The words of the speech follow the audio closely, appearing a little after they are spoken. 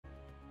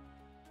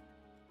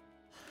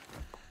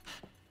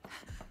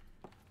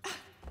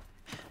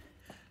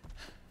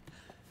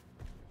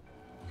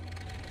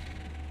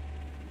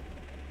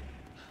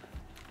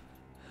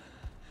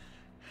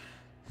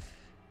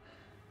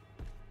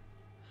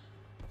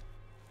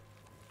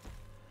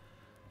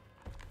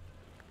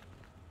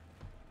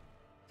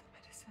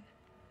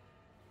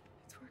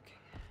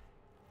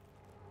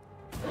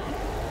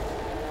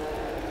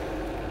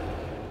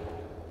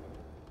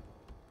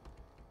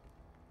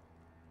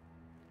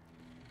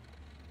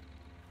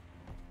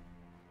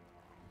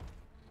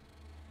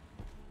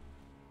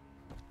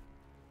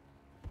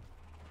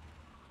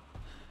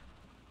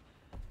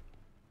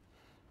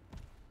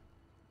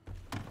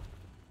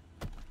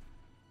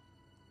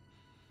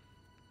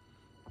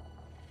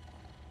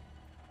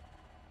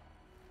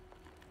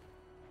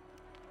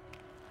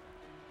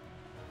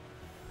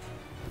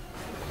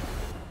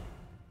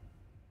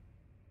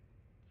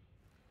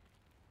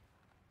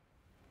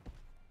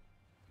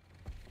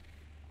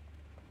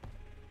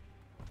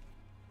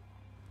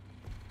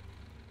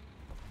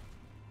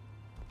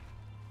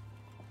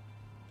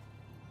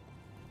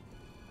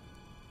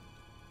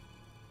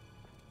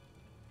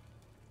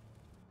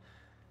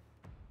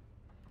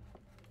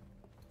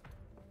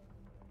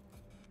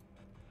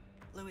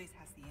Louis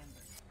has the ember.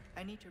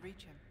 I need to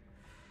reach him.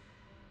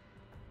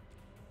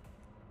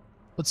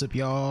 What's up,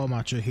 y'all?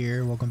 Macho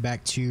here. Welcome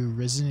back to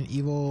Resident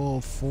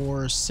Evil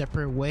 4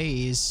 Separate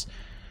Ways.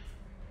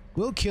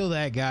 We'll kill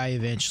that guy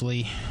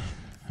eventually.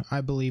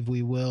 I believe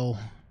we will.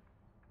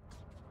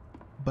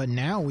 But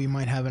now we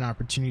might have an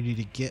opportunity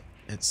to get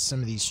at some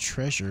of these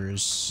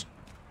treasures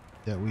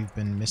that we've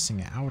been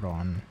missing out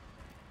on.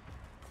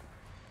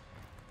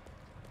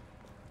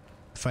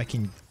 If I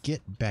can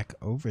get back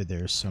over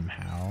there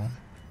somehow.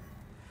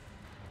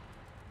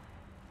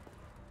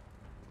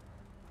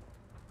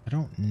 I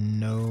don't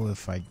know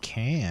if I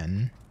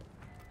can.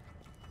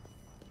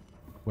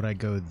 Would I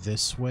go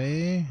this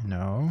way?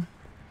 No.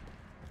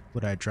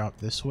 Would I drop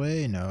this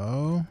way?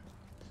 No.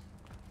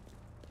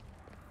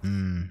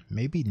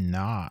 Maybe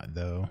not,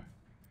 though.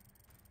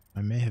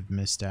 I may have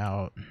missed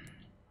out. I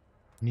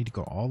need to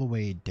go all the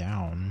way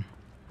down.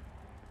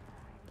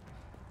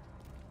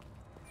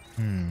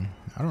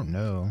 I don't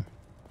know.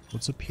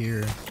 What's up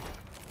here?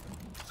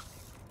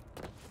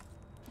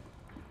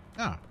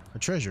 Ah, a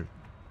treasure.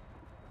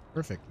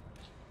 Perfect.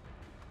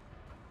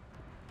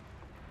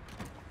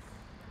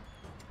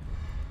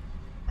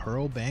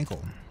 Pearl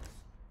bangle.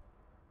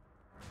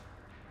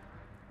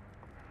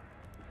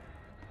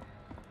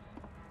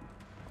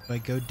 If I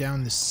go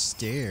down the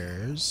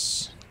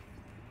stairs...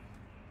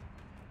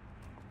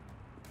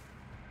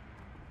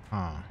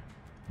 Huh.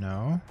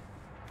 No?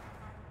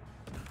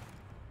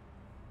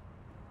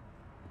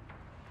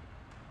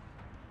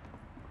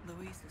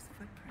 Louise's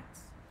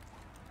footprints.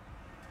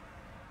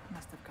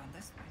 Must have gone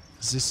this way.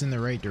 Is this in the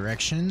right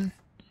direction?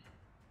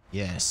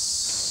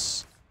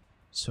 Yes.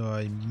 So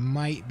I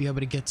might be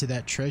able to get to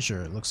that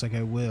treasure. It looks like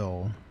I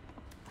will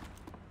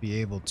be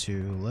able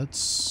to.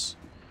 Let's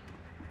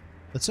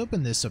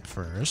open this up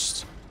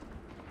first.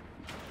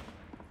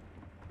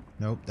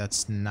 Nope,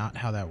 that's not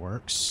how that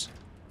works.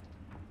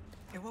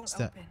 It won't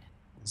open.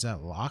 Is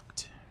that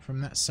locked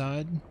from that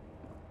side?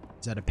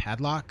 Is that a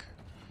padlock?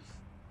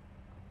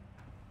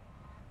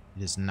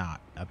 It is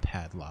not a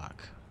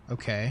padlock.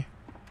 Okay.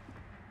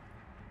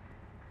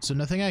 So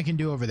nothing I can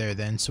do over there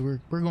then, so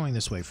we're going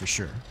this way for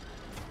sure.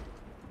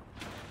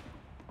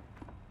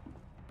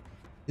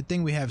 Good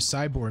thing we have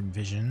cyborg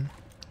vision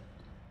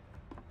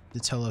to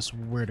tell us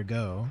where to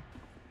go.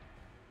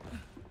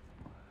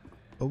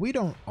 But we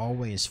don't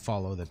always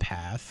follow the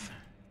path.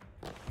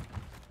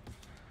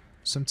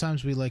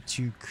 Sometimes we like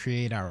to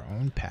create our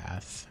own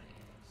path.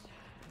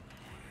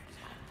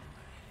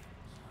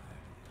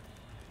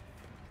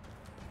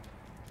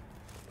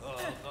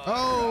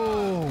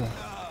 Oh!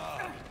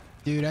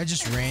 Dude, I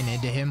just ran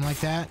into him like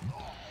that.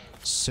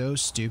 So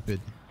stupid.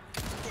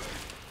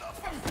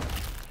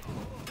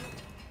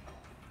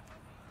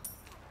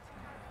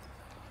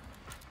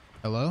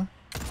 Hello?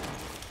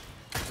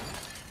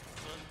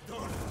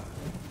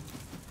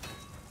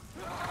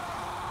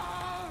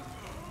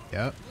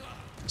 Yep.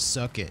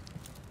 Suck it.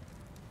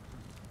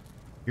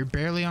 You're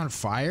barely on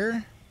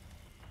fire?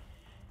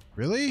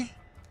 Really?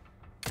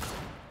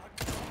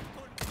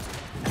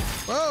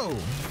 Whoa!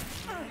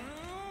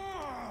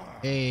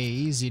 Hey,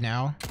 easy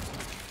now.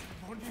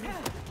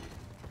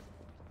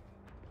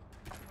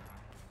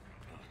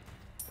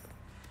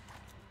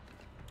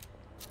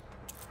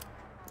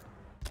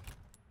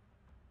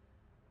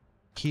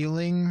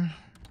 Healing.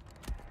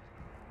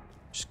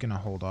 Just gonna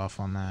hold off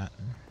on that.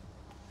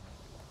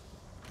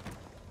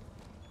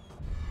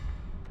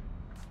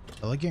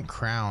 Elegant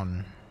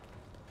crown.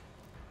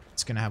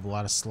 It's gonna have a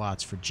lot of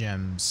slots for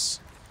gems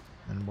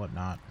and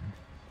whatnot.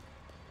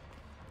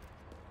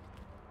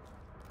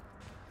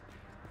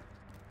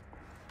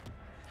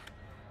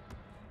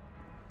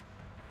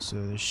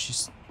 So she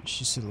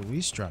said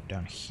Louise dropped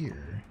down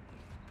here.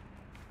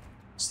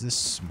 Is this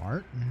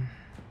smart?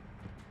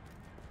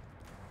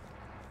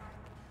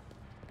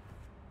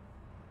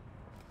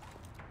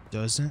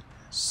 Doesn't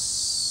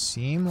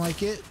seem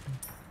like it,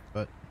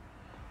 but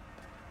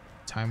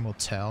time will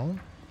tell.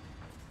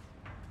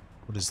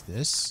 What is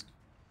this?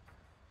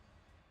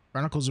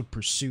 Chronicles of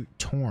Pursuit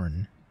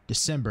torn.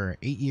 December,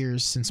 8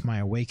 years since my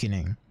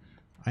awakening.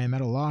 I am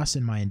at a loss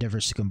in my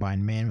endeavors to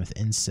combine man with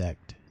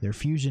insect. Their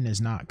fusion is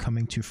not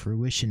coming to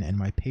fruition and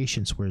my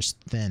patience wears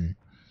thin.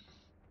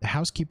 The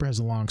housekeeper has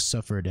long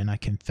suffered and I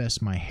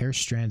confess my hair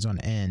strands on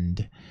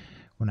end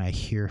when I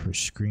hear her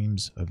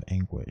screams of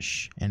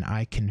anguish. And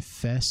I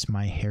confess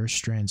my hair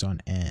strands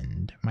on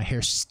end.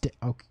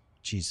 Oh,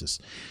 Jesus.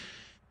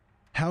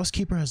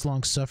 Housekeeper has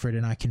long suffered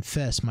and I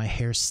confess my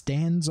hair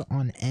stands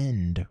on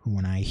end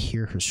when I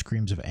hear her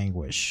screams of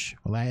anguish.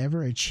 Will I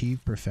ever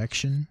achieve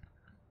perfection?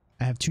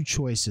 I have two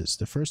choices.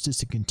 The first is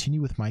to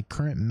continue with my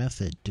current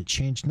method, to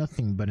change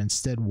nothing but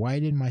instead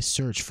widen my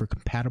search for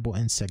compatible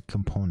insect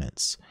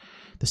components.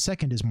 The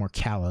second is more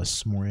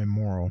callous, more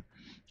immoral,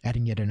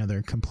 adding yet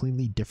another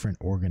completely different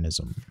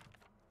organism.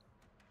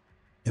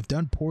 If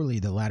done poorly,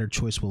 the latter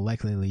choice will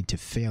likely lead to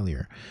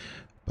failure,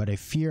 but I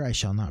fear I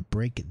shall not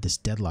break this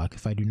deadlock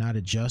if I do not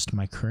adjust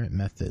my current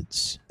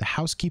methods. The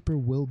housekeeper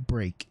will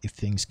break if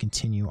things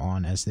continue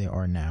on as they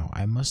are now.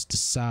 I must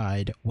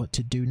decide what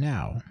to do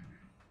now.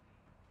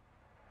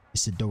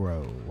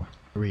 Isidoro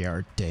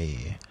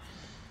Uriarte.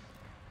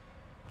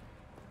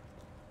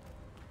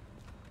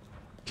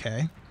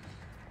 Okay.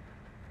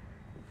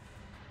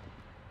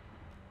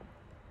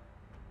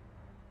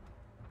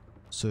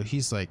 So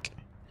he's like,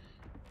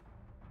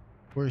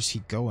 where is he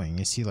going?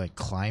 Is he like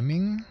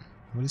climbing?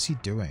 What is he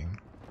doing?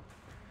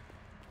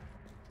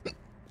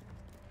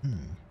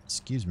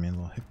 Excuse me, a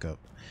little hiccup.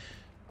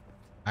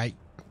 I'm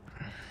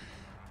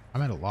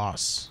at a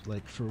loss,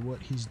 like, for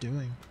what he's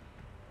doing.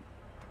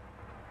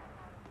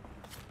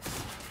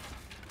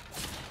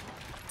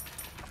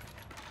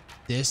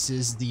 This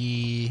is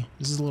a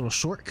little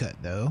shortcut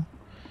though.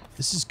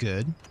 This is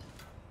good.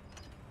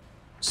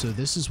 So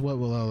this is what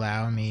will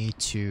allow me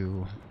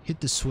to hit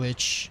the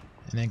switch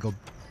and then go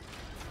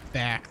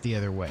back the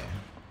other way.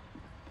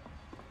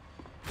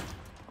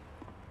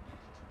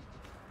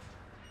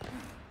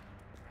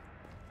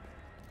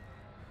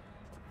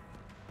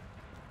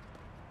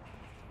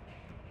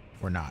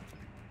 Or not.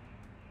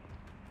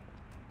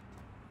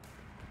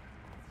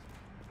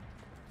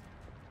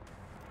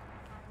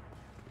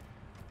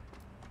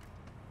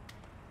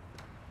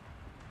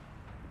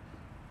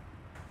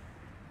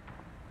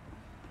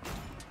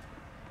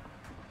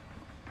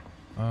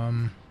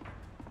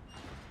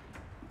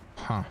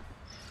 Huh.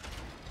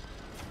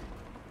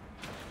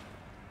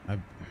 I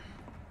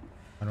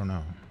don't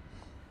know.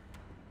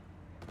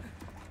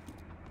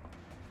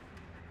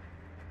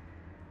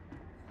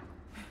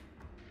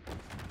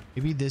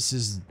 Maybe this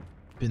has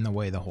been the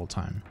way the whole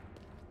time.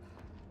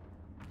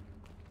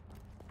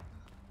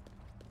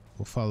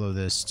 We'll follow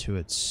this to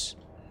its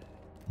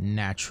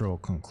natural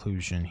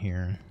conclusion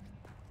here.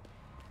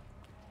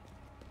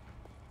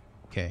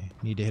 Okay,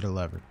 need to hit a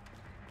lever.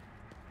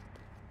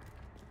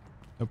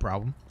 No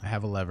problem. I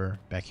have a lever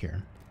back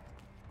here.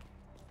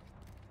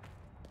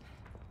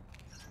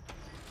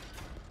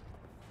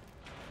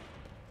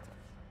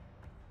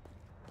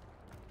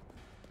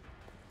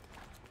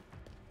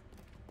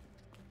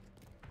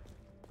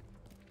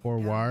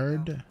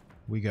 Forward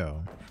we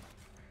go.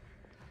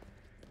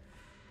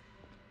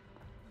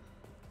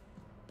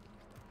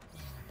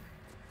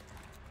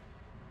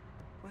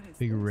 What is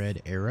Big this?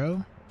 red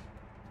arrow.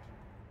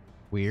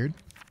 Weird.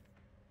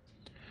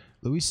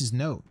 Luis's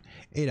note.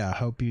 Ada, I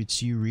hope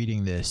it's you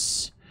reading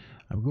this.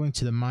 I'm going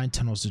to the mine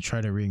tunnels to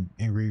try to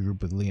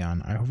regroup with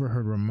Leon. I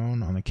overheard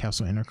Ramon on the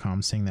castle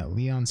intercom saying that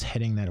Leon's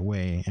heading that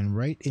way and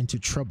right into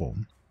trouble.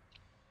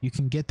 You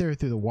can get there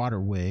through the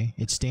waterway.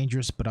 It's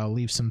dangerous, but I'll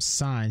leave some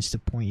signs to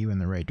point you in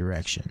the right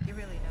direction. He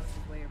really knows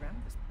his way around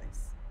this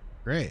place.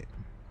 Great.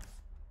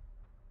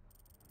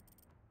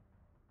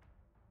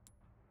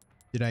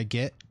 Did I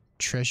get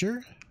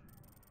treasure?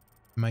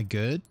 Am I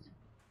good?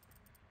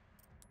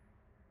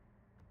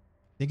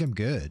 I think I'm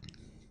good.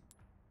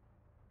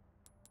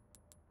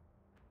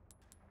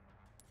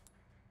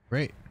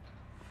 Great.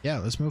 Yeah,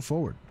 let's move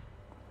forward.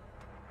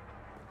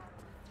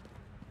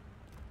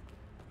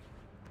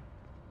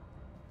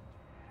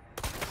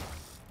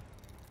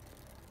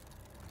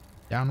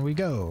 Down we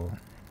go.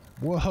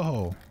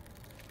 Whoa.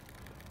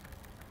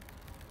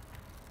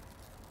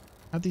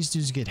 How'd these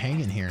dudes get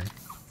hanging here?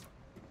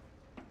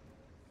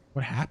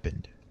 What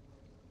happened?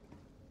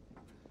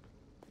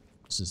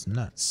 This is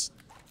nuts.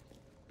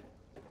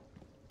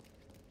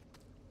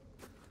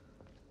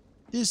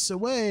 This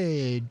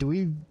away. Do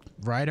we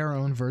ride our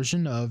own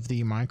version of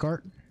the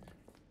minecart?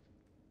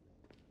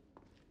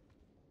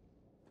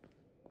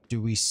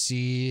 Do we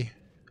see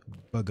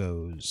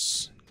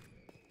buggos?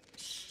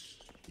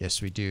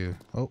 Yes, we do.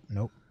 Oh,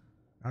 nope.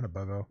 Not a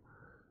buggo.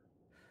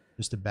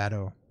 Just a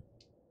batto.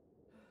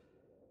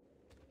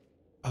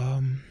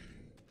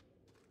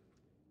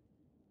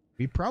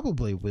 We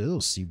probably will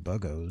see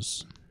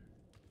buggos.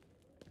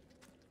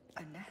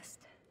 A nest.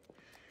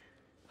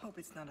 Hope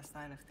it's not a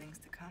sign of things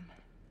to come.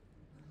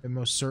 It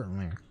most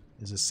certainly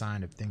is a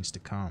sign of things to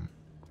come.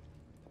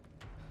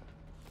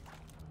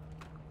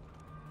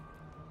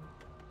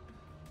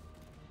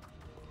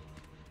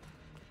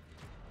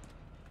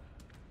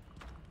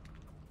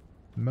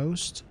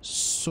 Most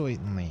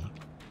certainly.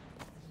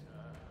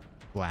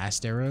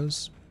 Blast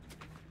arrows.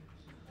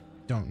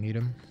 Don't need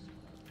them.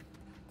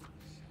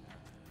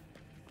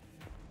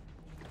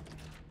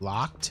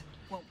 Locked?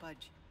 Won't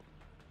budge.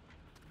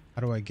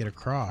 How do I get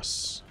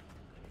across?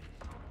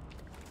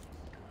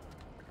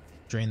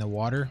 Drain the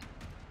water.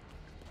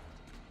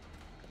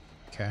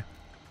 Okay.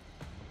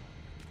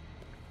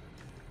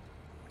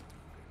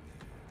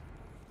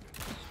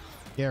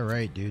 Yeah,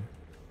 right, dude.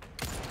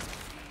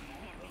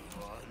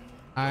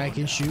 I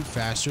can shoot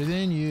faster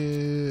than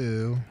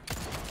you.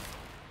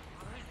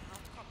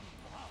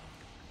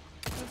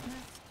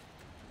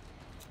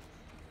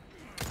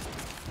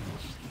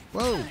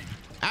 Whoa.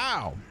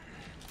 Ow.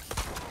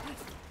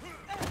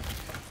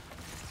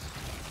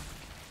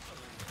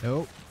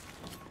 Nope.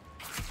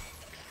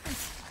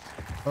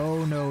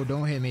 Oh no,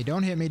 don't hit me.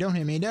 Don't hit me. Don't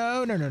hit me.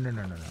 No, no, no, no,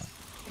 no, no, no.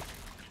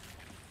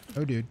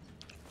 Oh, dude.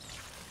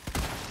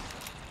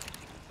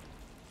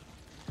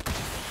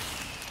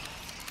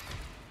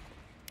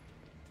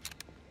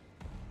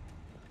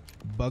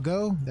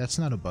 Buggo? That's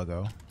not a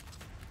buggo.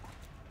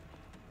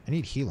 I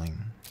need healing.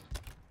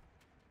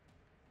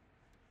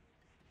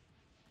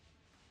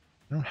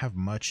 I don't have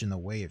much in the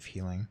way of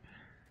healing.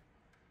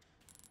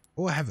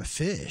 Oh, I have a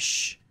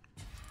fish.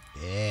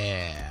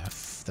 Yeah,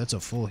 that's a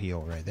full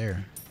heal right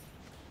there.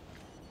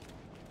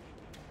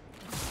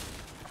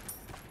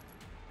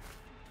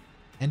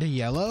 And a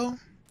yellow?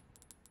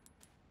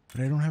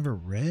 But I don't have a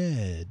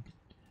red.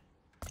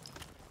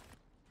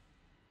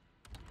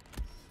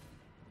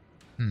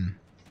 I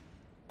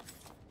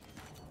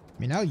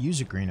mean, I'll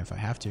use a green if I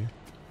have to.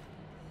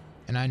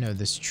 And I know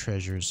this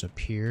treasure's up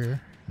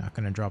here. Not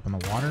gonna drop in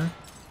the water.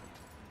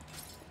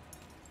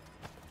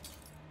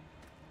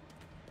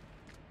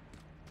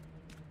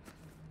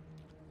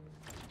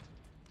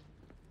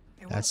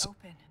 That's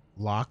open.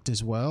 Locked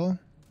as well.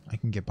 I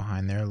can get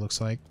behind there, it looks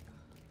like.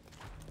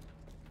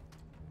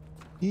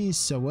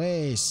 East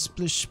away,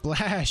 splish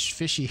splash,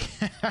 fishy.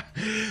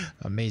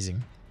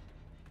 Amazing.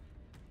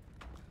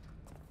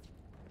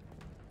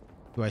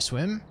 Do I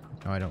swim?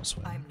 No, I don't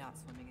swim. I'm not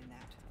swimming in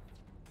that.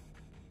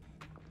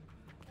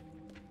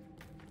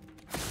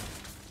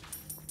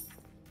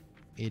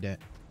 Ada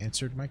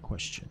answered my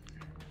question.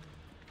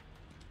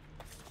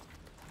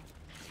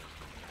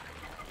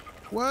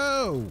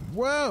 Whoa!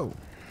 Whoa!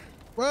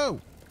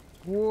 Whoa!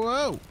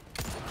 Whoa!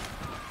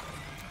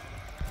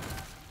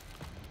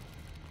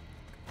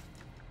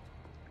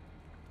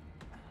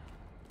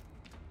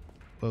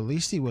 Well, at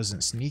least he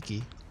wasn't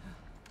sneaky.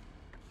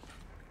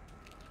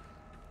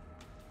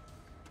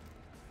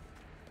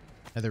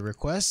 Another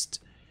request.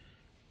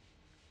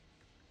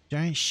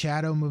 Giant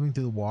shadow moving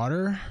through the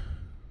water.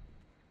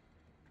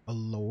 A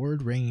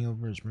lord ringing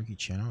over his murky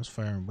channels.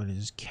 Fire, but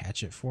just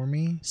catch it for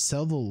me.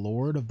 Sell the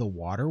lord of the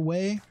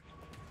waterway.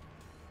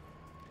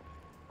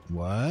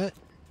 What?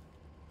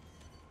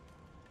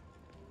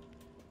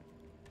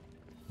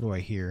 What do I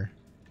hear?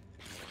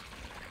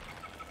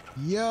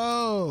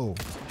 Yo!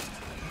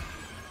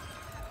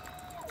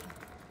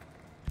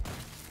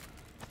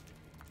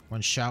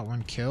 One shot,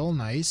 one kill.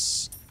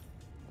 Nice.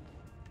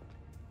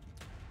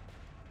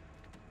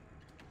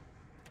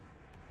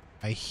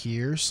 I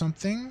hear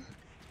something.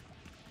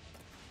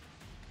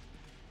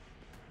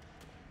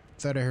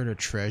 Thought I heard a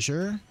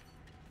treasure.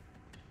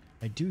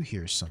 I do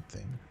hear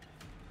something.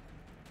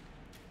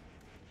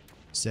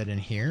 Is that in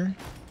here?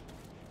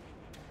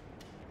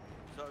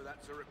 So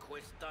that's a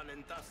request done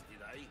and dusted,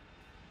 eh?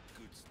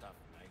 Good stuff,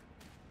 mate.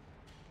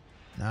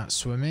 Not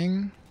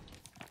swimming.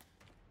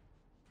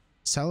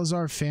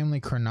 Salazar family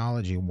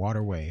chronology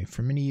waterway.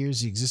 For many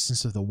years, the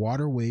existence of the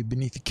waterway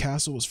beneath the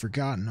castle was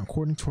forgotten.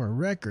 According to our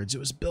records, it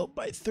was built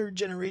by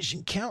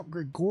third-generation Count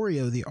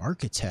Gregorio, the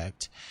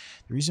architect.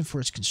 The reason for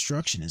its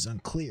construction is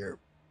unclear,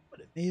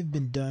 but it may have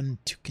been done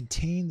to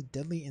contain the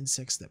deadly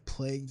insects that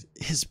plagued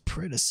his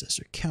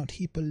predecessor, Count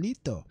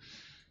Hippolito.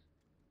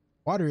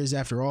 Water is,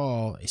 after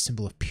all, a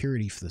symbol of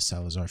purity for the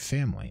Salazar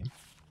family.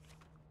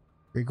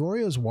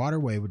 Gregorio's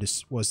waterway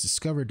was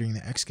discovered during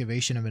the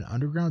excavation of an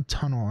underground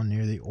tunnel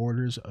near the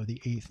orders of the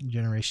 8th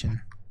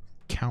generation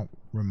Count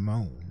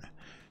Ramon.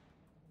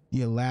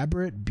 The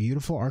elaborate,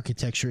 beautiful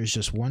architecture is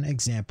just one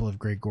example of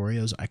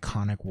Gregorio's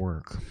iconic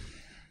work.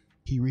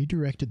 He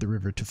redirected the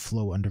river to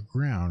flow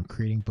underground,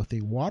 creating both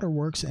a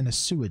waterworks and a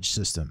sewage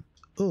system.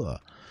 Ugh.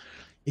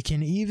 It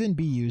can even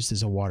be used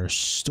as a water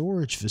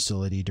storage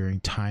facility during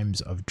times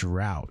of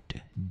drought.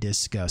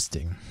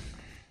 Disgusting.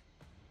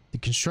 The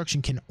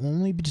construction can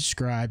only be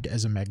described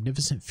as a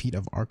magnificent feat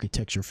of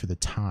architecture for the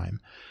time,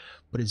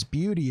 but its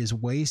beauty is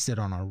wasted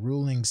on a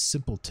ruling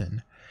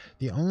simpleton.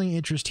 The only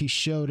interest he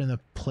showed in the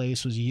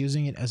place was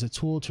using it as a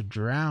tool to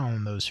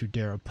drown those who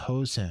dare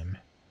oppose him.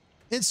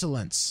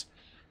 Insolence!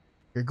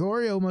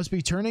 Gregorio must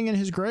be turning in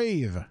his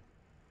grave.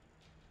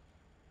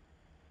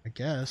 I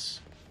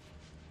guess.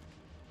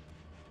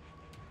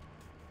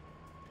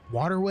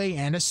 Waterway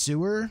and a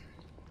sewer?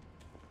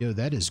 Yo,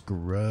 that is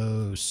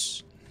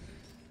gross.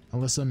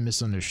 Unless I'm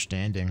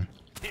misunderstanding.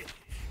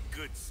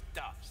 Good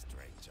stuff,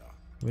 stranger.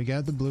 We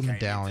got the blue Some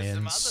medallions.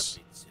 other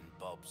bits and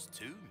bobs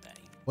too, mate.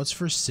 What's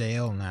for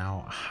sale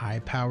now? A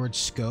high-powered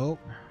scope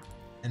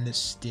and the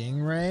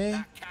stingray?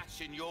 That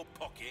cash in your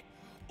pocket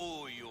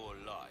or your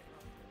life.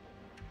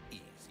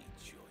 Easy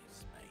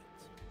choice, mate.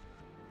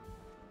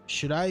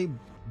 Should I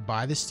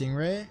buy the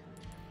stingray?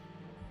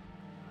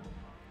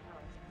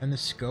 And the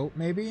scope,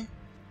 maybe?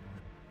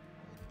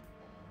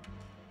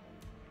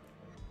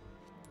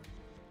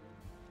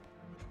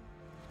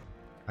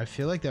 I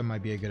feel like that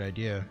might be a good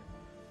idea.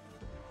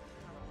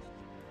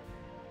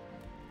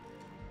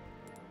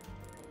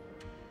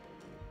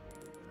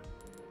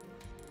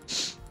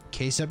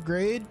 Case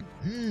upgrade?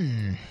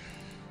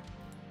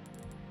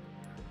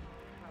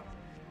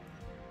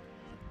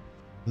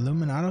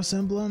 Illuminatus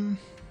emblem?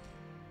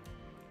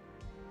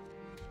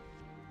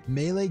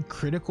 Melee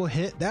critical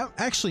hit? That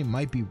actually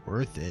might be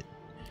worth it.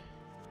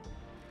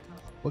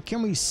 What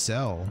can we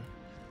sell?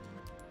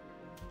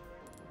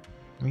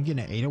 Can we get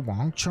an Ada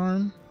Wong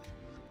charm?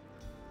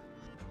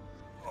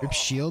 Rip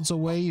shields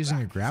away using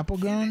a grapple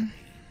gun?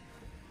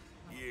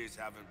 Years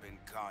haven't been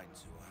kind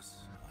to us,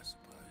 I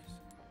suppose.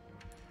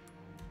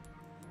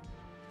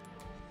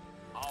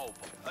 Oh,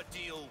 a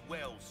deal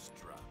well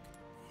struck.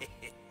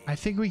 I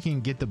think we can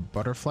get the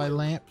butterfly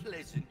lamp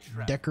Pleasant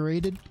travel.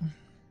 decorated.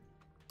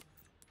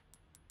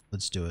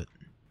 Let's do it.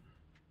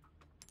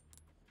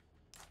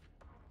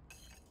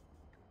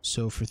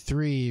 So for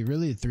 3,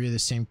 really 3 of the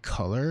same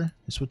color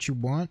is what you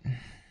want.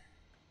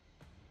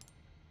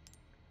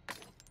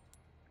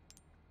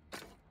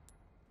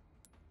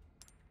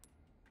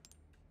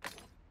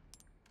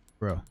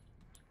 Bro.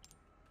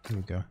 Here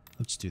we go.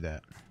 Let's do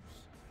that.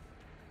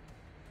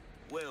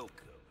 Welcome.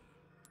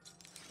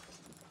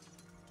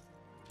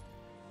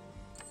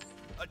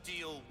 A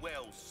deal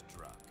well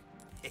struck.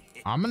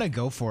 I'm gonna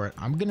go for it.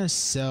 I'm gonna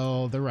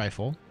sell the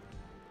rifle.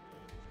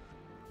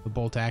 The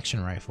bolt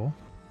action rifle.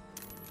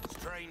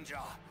 Stranger.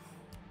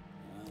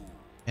 Ooh,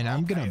 And I'll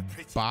I'm pay gonna a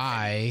pretty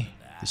buy penny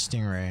for that. the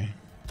stingray.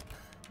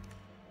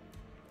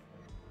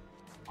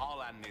 I'll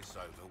hand this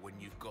over when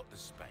you've got the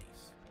space.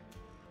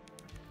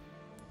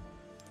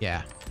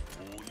 Yeah,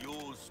 All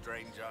yours,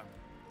 stranger.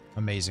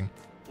 amazing.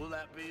 Will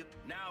that be?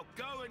 Now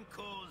go and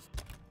cause.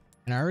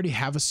 And I already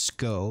have a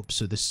scope,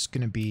 so this is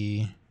gonna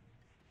be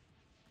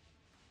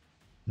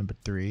number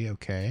 3,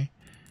 okay.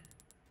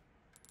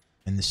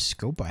 And the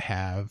scope I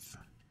have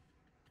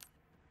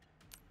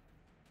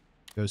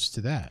goes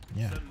to that,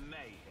 yeah. Some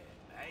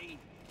mayhem,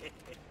 eh?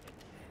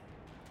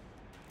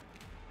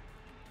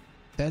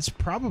 That's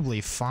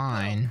probably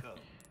fine. Welcome.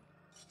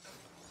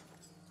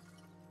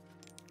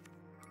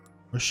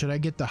 Or should I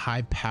get the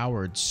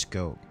high-powered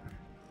scope?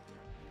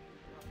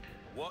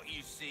 What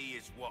you see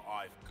is what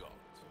I've got.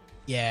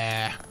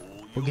 Yeah,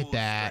 All we'll get yours,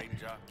 that.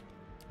 stranger.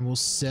 We'll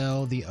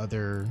sell the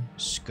other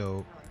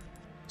scope.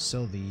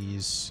 Sell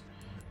these.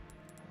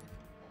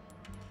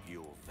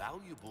 Your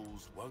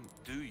valuables won't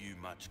do you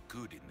much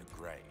good in the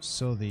grave.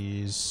 Sell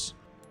these.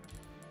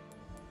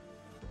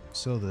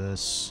 Sell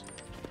this.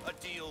 A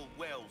deal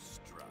well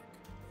struck.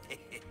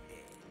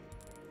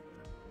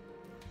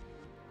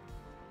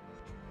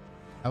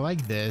 I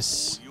like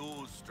this. All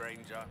yours,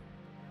 stranger.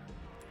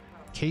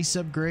 Case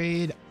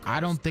upgrade. I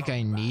don't think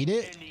I need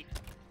it.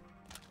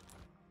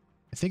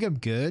 I think I'm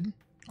good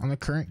on the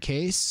current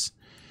case.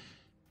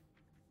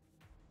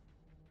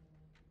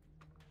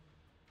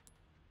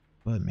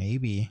 But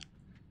maybe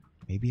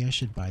I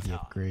should buy the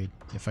upgrade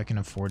if I can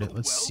afford it.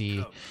 Let's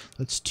see.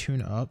 Let's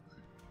tune up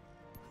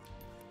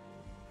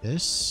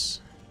this.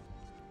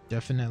 Knife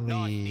Definitely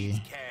needs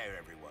care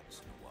every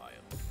once in a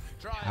while.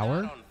 Try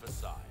Power? that on for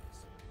size.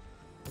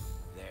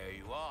 There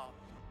you are,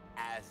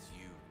 as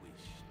you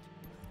wished.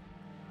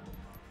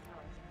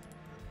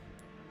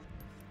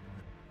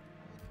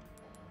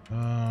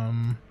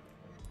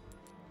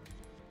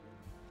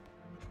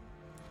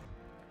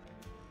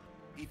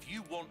 If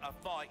you want a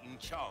fighting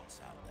chance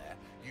out there,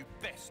 you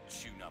best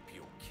tune up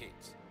your kit.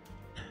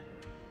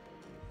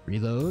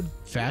 reload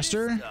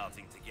faster. You're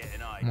starting to get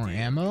an idea More of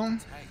ammo. your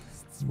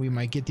tastes. We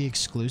might get the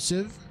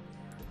exclusive.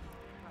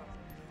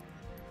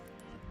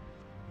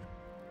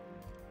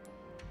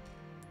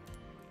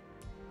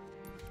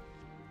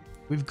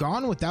 We've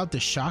gone without the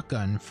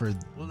shotgun for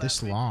Will this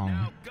that be- long.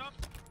 Now go.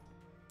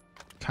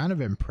 Kind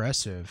of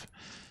impressive.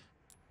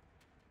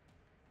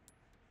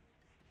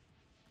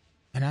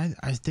 And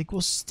I think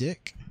we'll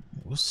stick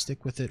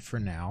with it for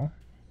now.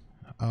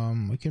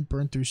 We can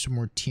burn through some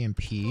more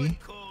TMP. Could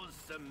cause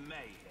some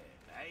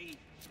mayhem, eh?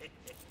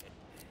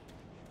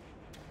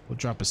 We'll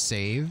drop a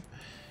save.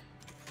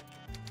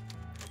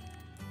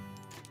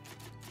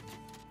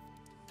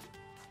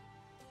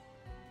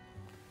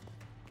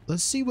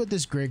 Let's see what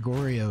this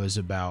Gregorio is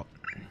about.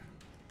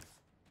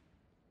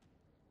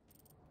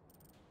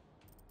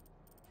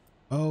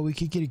 Oh, we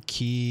could get a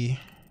key.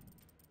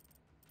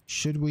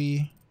 Should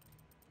we?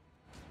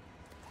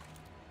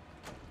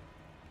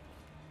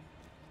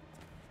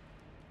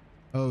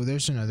 Oh,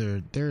 there's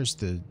another. There's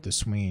the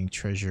swinging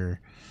treasure.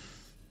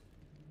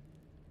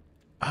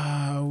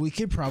 We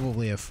could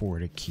probably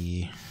afford a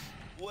key.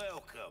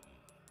 Welcome.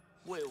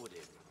 Wielding.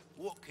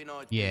 What can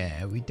I do?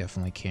 Yeah, we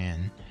definitely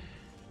can.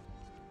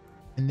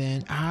 And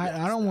then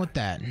I don't want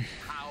that.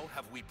 How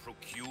have we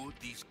procured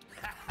these?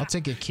 I'll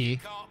take a key.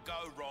 Can't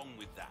go wrong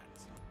with that.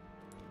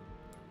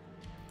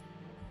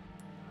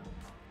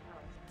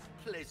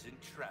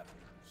 Pleasant travels.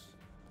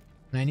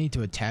 And I need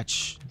to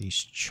attach these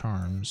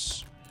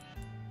charms.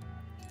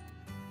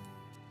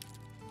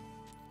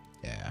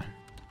 Yeah.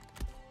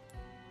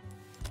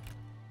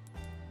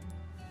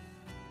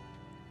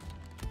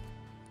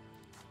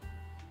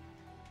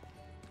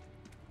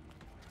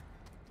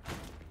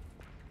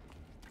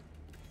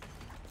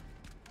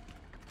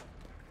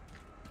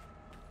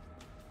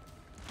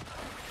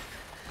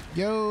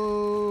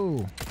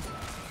 Yo!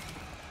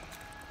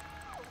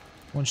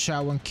 One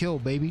shot, one kill,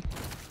 baby.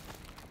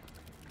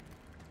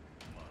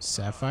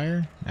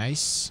 Sapphire,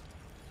 nice.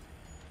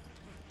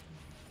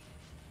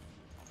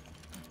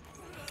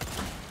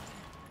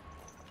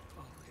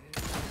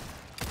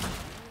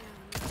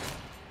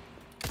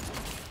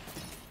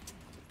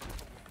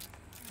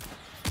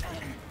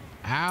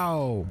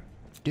 Ow,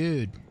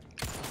 dude.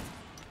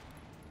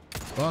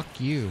 Fuck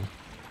you.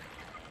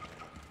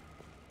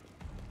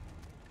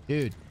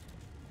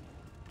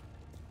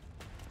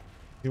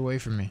 Get away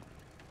from me.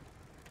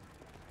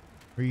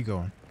 Where are you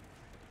going?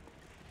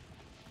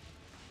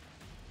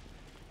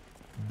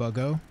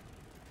 Buggo?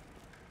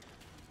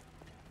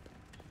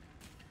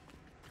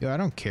 Yo, I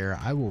don't care.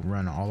 I will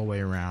run all the way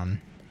around.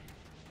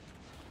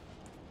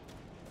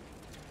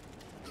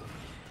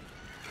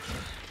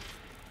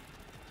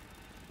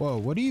 Whoa,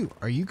 what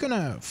are you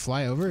gonna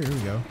fly over? Here we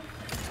go.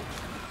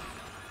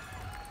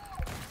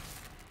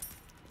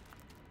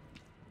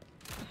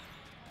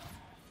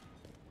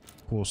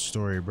 Cool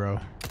story, bro.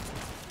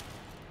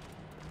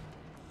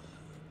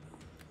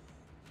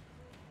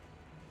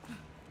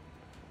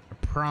 I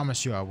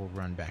promise you I will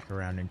run back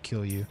around and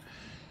kill you.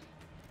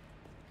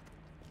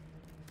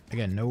 I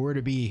got nowhere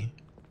to be.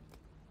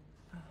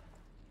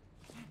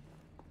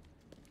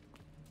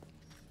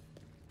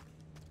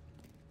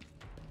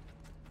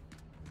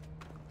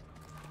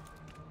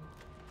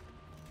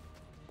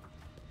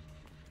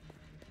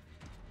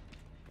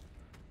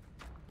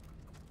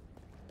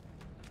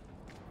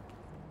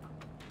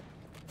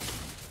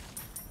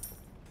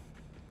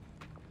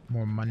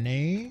 More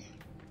money.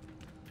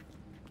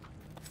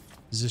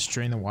 Does this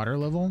drain the water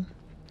level?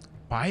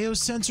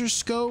 Biosensor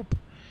scope?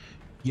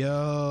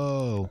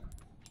 Yo.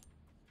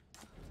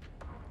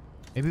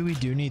 Maybe we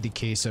do need the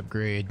case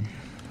upgrade.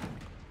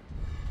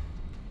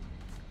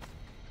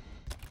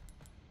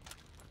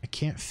 I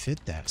can't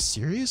fit that.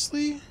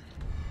 Seriously?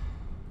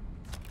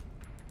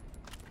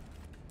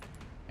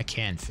 I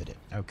can fit it.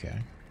 Okay.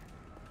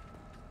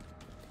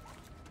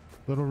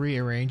 Little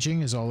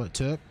rearranging is all it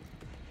took.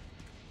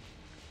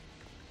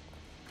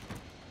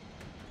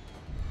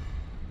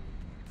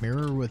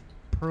 Mirror with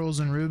pearls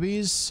and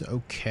rubies.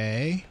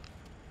 Okay.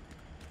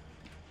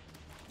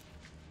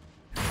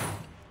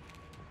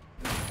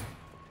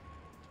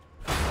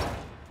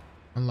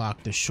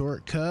 Unlock the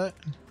shortcut.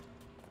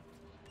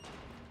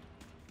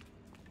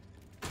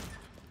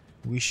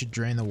 We should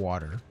drain the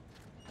water.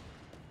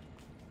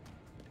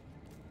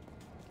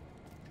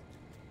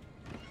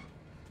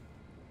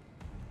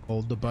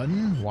 Hold the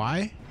button.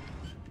 Why?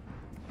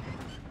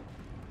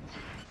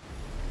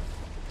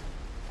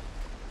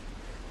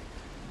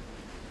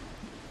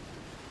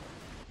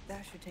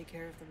 That should take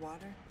care of the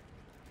water,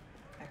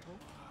 I hope.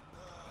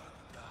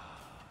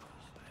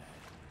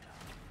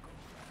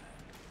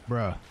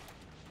 Bruh.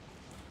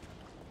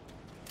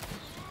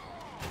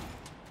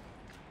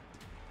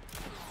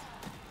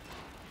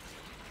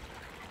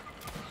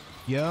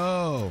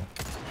 Yo.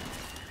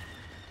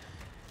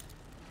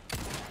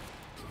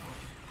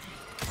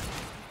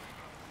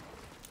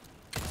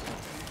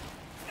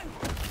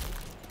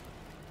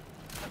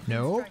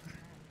 No.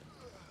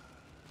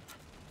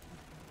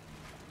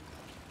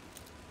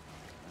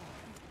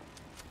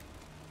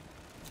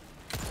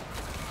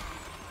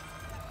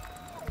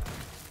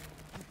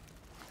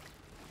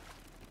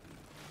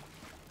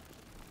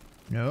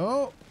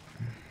 No.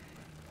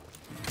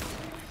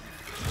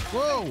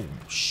 Whoa,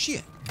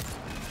 shit.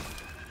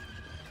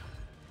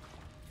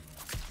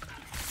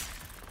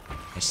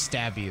 I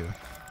stab you.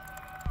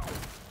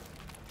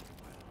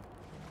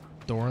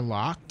 Door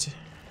locked.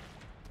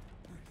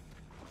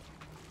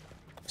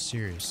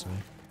 Seriously.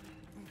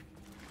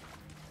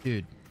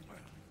 Dude,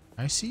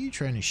 I see you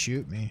trying to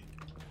shoot me.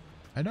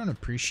 I don't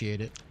appreciate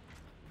it.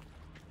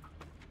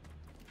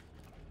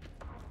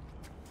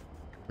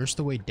 Where's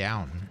the way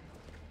down?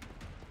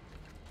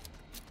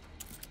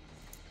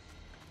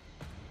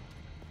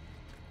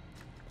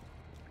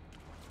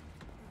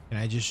 Can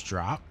I just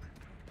drop?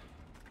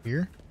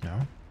 Here? No.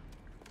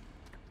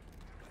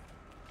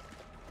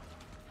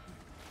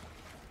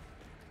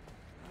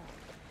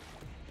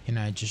 Can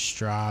I just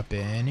drop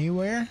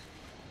anywhere?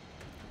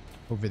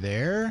 Over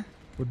there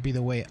would be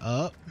the way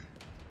up.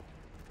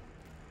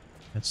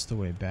 That's the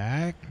way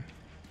back.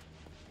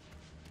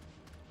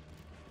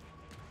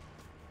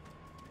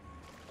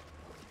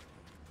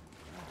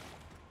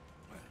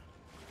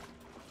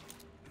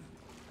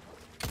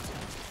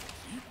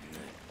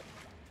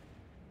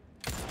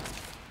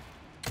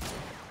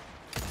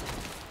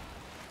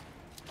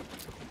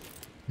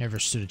 Never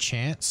stood a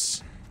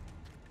chance.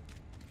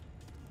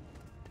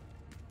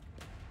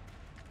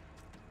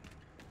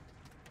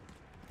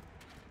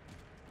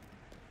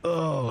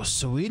 Oh,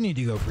 so we need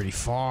to go pretty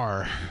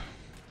far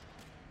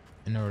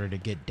in order to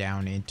get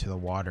down into the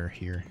water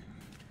here.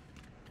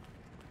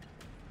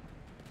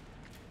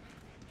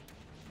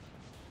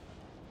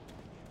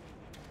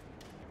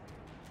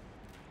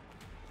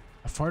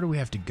 How far do we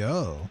have to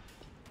go?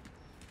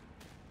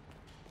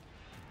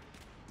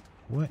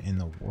 What in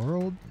the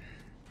world?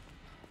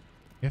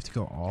 We have to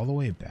go all the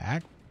way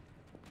back?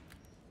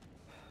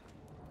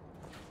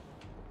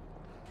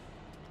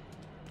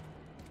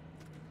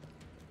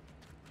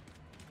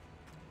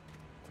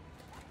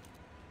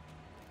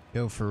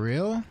 Yo, for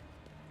real?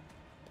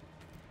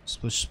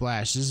 Splish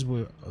splash. This is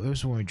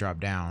when we drop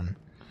down.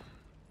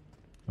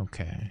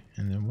 Okay,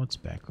 and then what's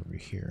back over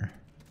here?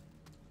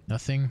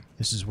 Nothing.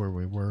 This is where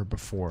we were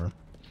before.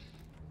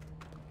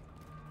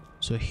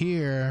 So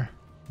here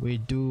we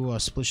do a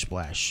splish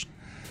splash.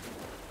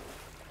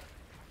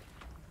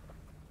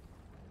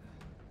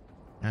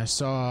 I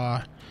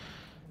saw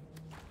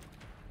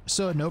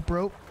So a nope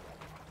rope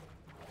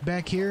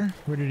back here.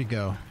 Where did it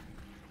go?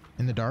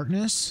 In the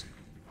darkness?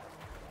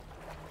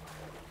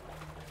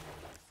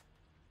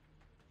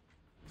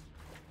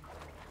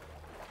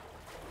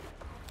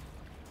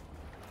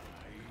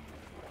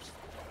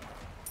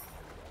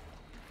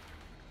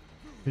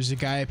 There's a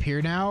guy up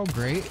here now.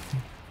 Great.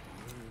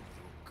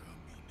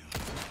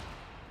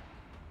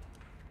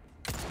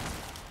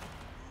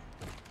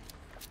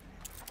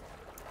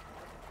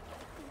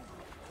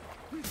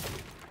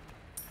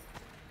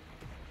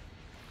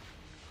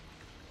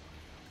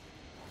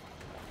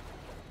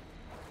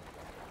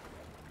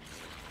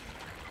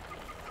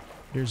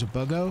 There's a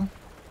buggo.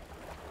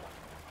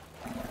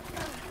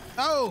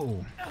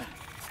 Oh!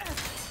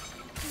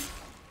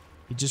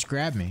 He just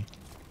grabbed me.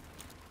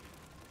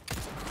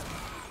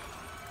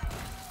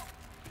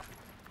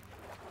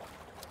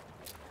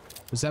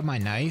 Was that my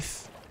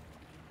knife?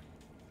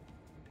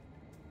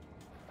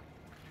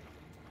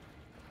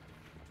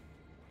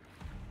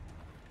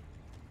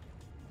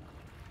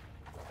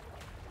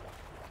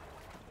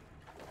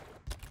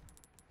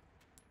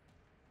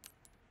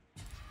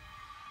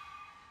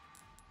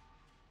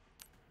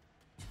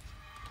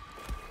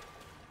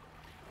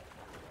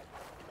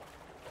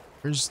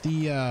 Where's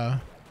the,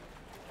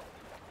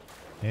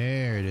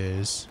 there it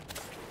is.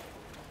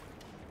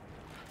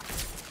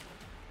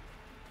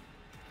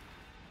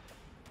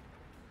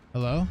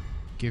 Hello?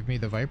 Give me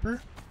the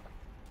Viper?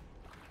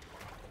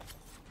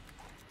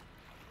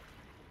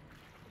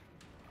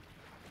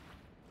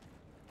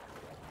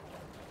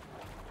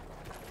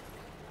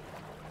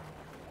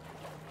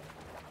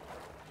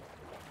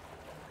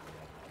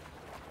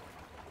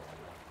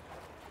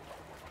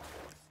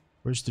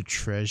 Where's the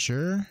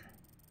treasure?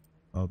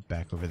 Oh,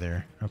 back over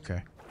there.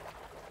 Okay.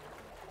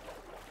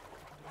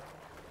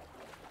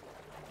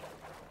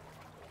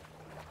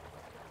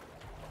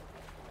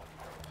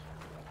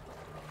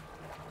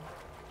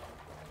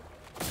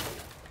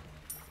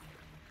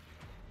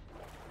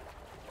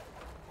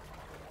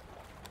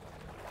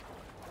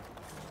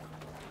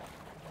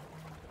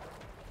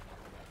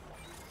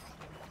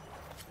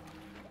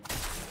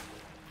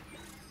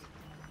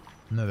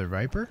 Another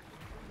Viper?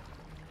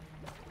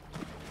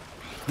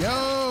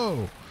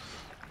 Yo!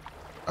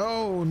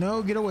 Oh,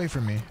 no, get away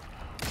from me.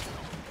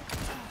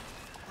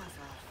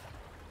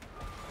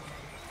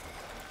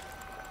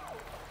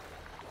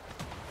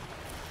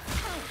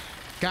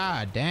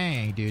 God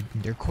dang, dude.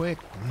 They're quick.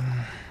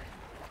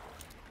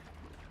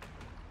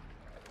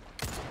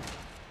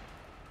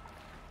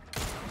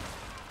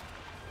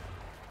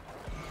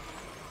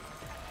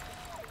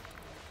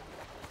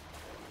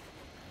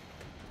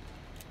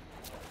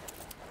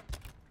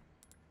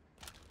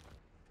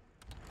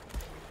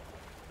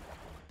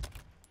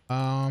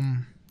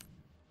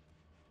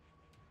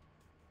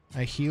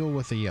 I heal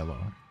with a yellow.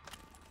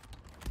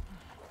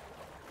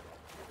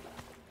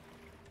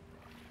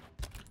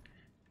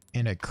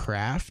 And a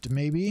craft,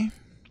 maybe?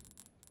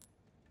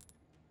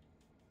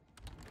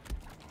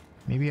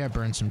 Maybe I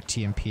burn some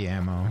TMP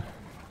ammo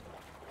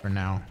for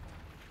now.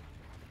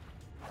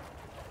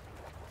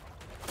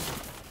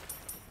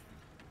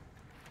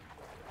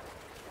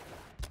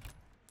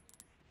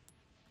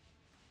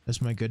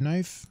 That's my good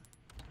knife.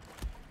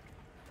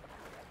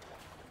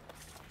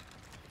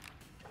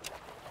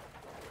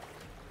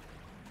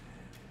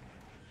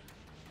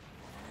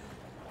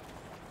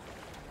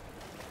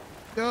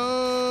 Go!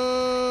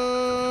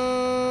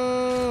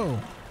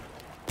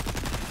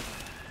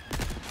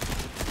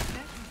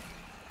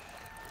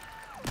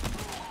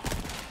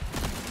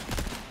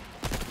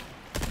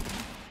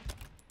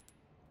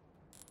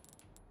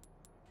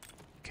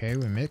 Okay,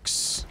 we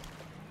mix.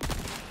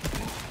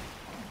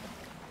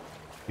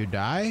 You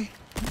die?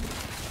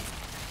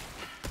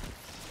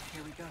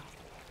 Here we go.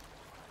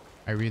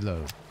 I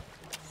reload.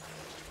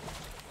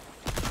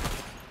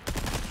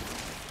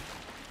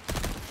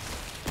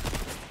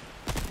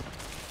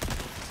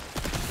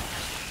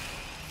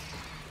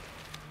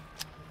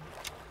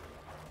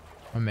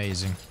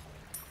 Amazing.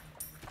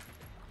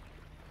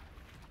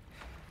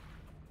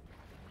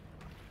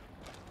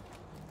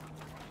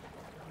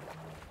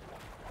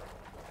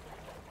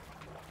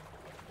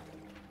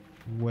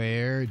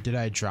 Where did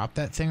I drop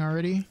that thing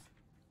already?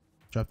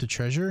 Drop the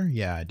treasure?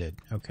 Yeah, I did.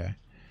 Okay.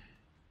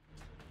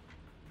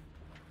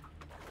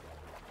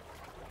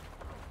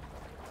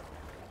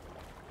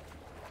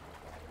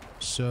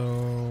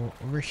 So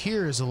over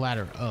here is a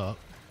ladder up.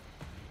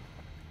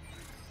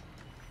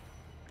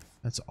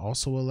 That's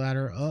also a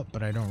ladder up,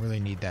 but I don't really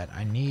need that.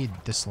 I need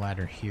this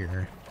ladder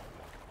here.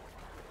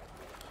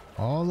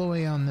 All the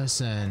way on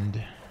this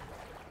end.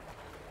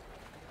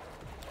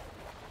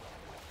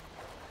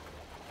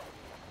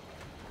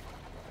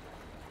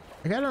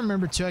 I gotta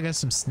remember too, I got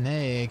some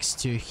snakes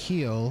to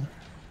heal.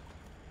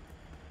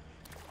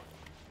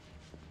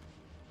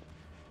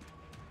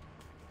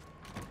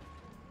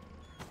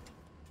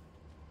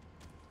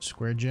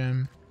 Square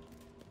gem.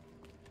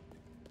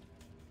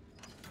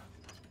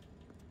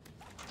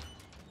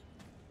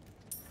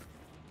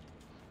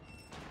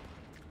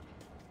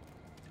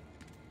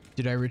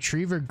 Did I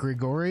retrieve a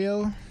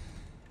Gregorio?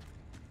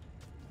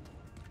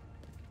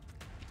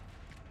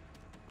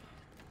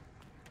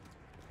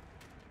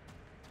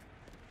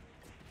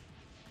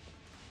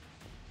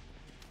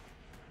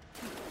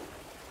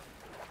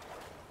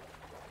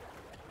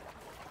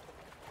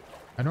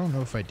 I don't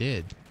know if I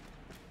did.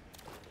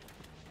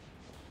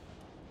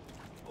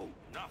 Oh,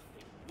 nothing.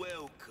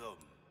 Welcome.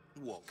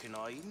 What can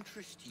I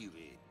interest you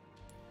in?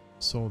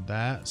 Sold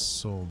that,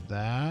 sold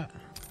that.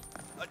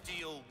 A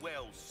deal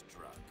well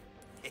struck.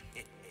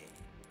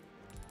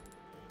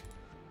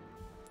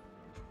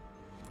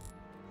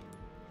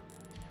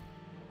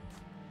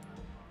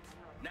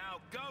 Now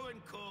go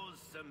and cause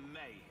some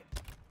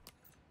mayhem.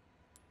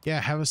 Yeah,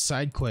 I have a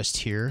side quest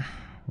here.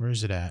 Where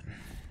is it at?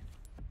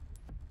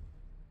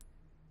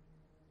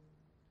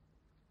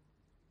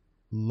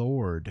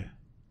 Lord.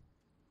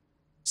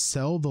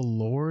 Sell the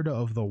Lord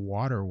of the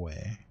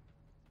Waterway.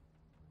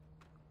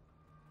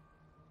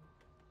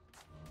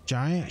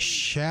 Giant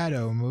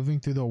shadow moving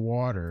through the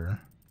water.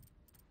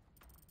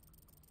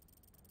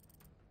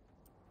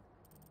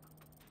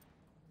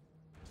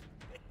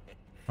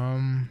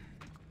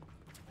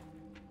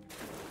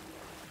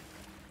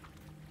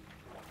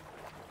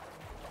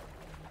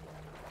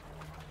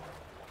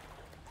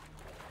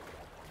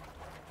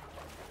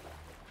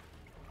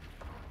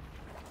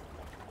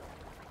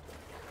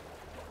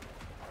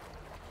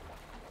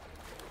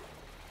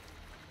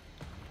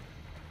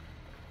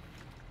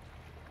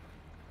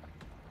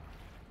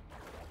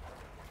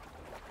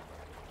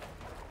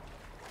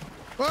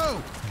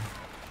 Whoa!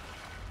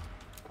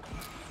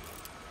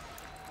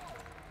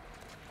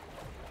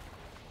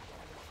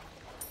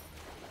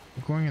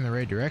 We're going in the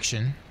right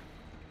direction.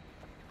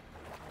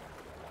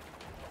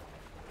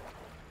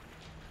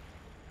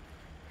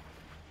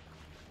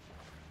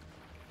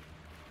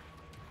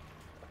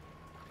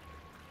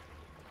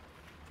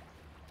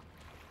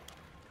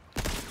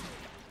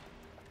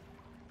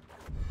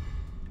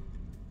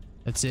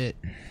 That's it.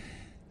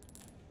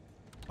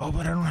 Oh,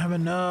 but I don't have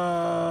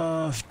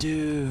enough,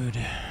 dude.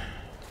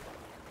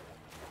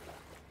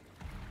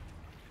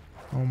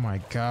 Oh my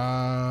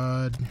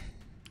god.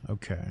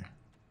 Okay.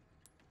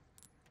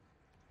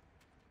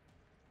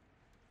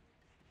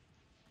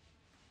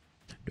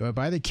 Do I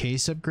buy the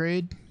case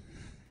upgrade?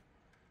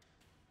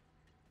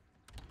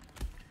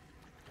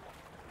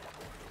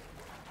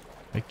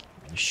 Like,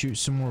 shoot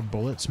some more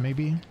bullets,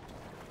 maybe?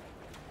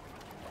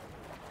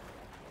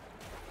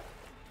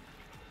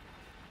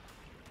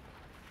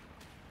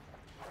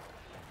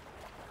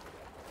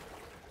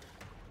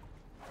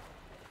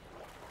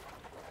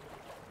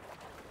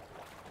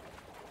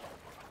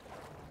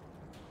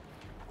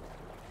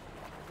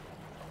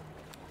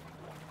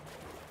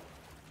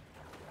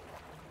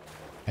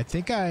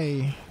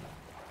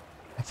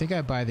 I think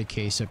I buy the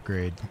case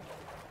upgrade.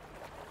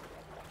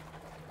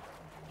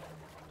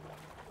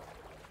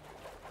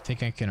 I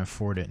think I can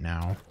afford it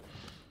now.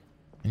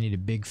 I need a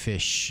big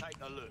fish.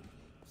 Take a look.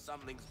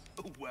 Something's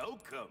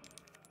welcome.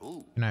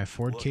 Ooh, Can I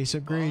afford what case you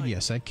upgrade? buying?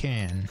 Yes, I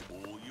can.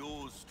 All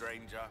yours,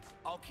 stranger.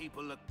 I'll keep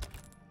a look.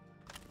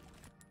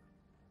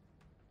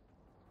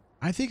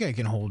 I think I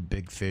can hold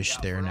big fish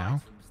out there for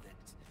now. items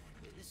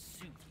that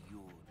suit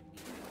your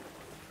needs.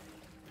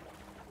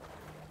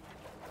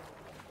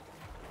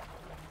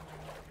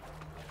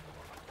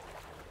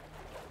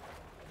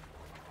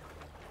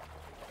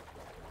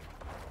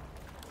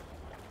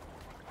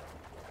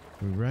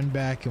 We run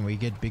back and we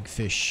get big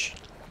fish.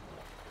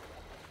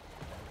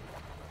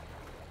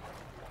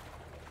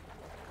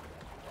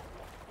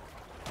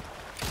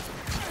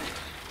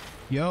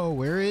 Yo,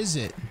 where is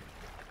it?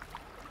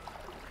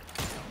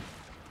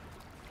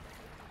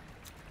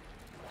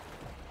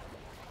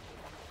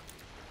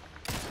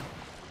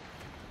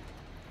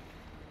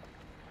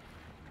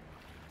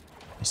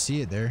 I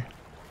see it there.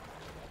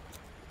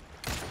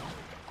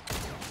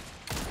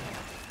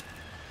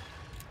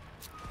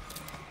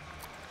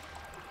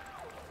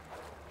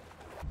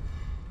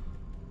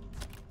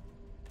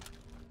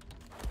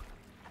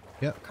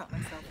 Yep. Caught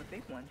myself a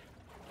big one.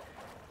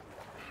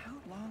 How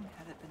long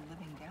had it been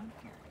living down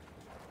here?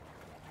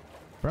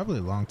 Probably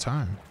a long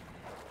time.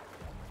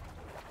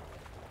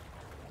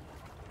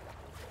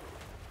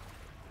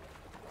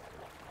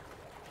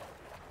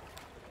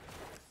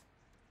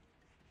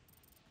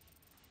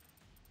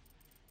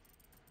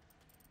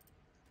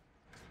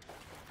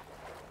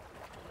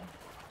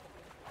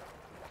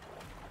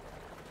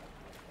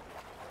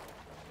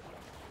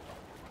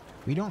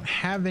 We don't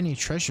have any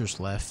treasures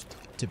left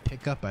to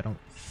pick up, I don't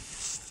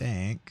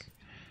think.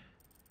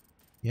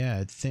 Yeah,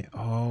 I think...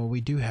 Oh,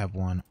 we do have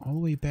one. All the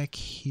way back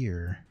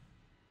here.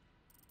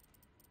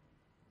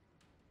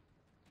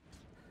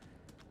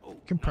 Oh,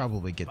 Can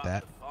probably get but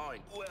that. fine.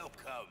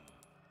 Welcome.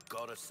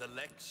 Got a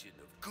selection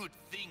of good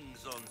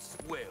things on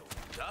well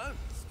done,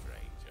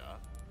 stranger.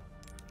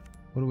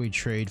 What do we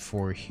trade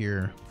for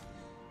here?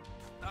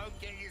 Don't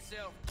get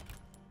yourself.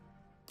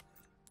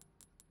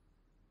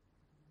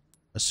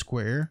 A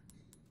square?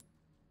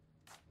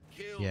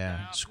 Killed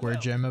Yeah, out square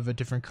well. gem of a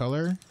different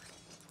color.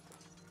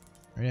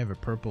 I already have a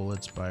purple,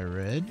 let's buy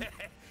red.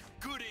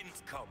 Good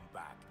ins come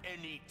back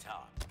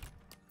anytime.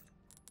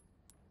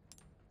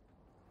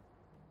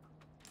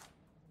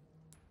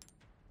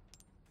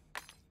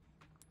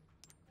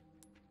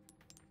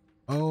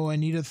 Oh, I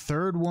need a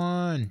third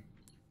one.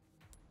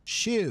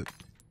 Shoot.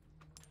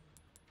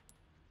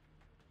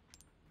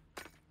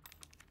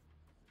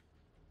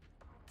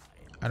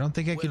 I don't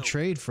think I could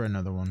trade for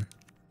another one.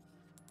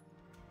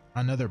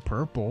 Another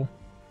purple.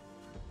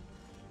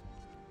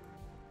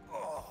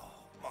 Oh,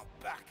 my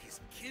back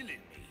is killing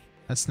me.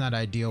 That's not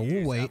ideal. We'll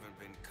Years wait. haven't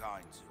been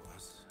kind to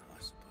us,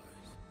 I suppose.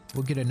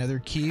 We'll get another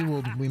key.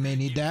 We may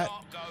need that. You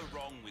can't go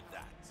wrong with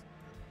that.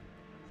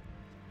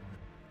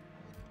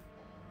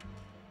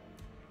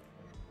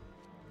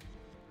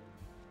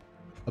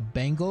 A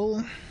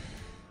bangle?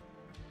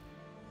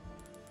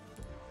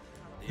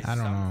 There's I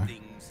don't some know.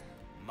 things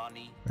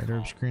money Red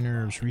herbs, can't green buy.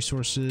 herbs,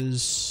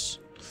 resources.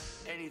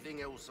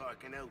 Anything else I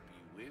can help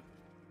you with?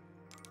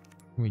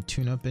 Can we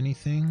tune up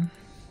anything?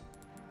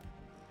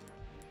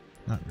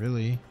 Not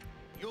really.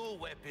 Your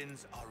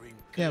weapons are in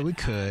Yeah, good we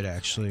could hands,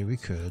 actually. We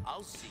could.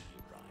 I'll see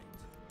you right.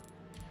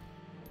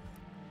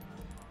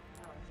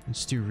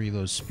 Let's do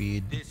reload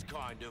speed. This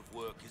kind of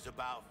work is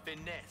about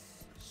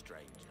finesse,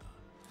 stranger.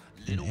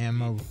 And Little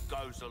ammo. bit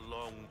goes a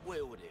long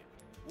way with it.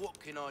 What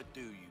can I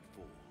do you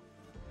for?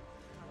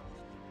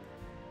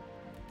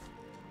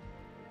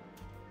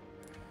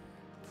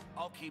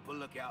 I'll keep a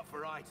lookout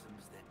for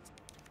items then.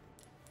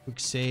 Quick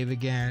save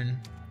again.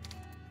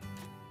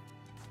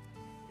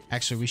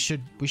 Actually,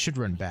 we should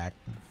run back.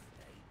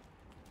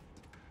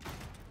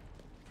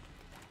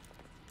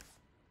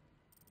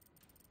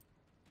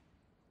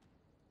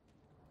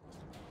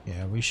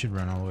 Yeah, we should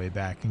run all the way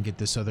back and get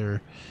this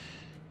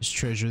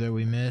treasure that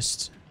we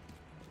missed.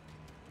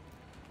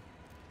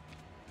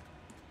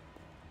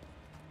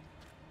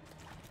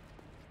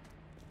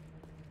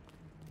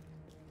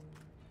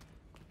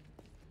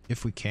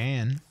 If we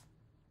can.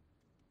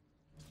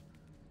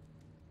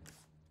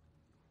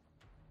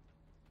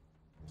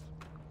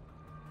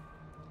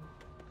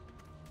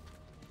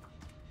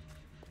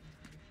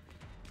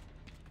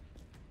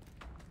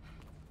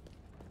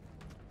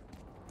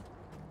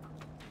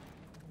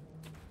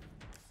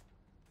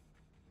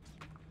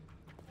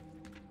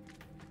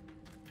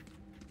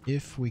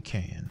 If we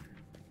can.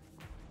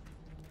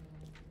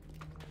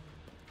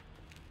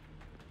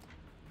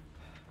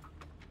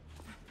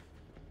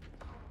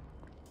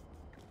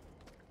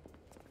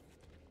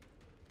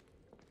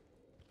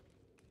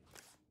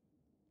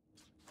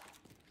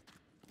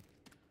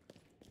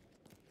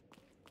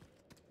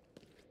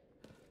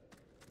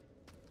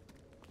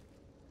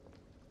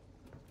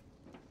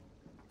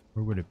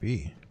 Where would it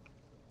be?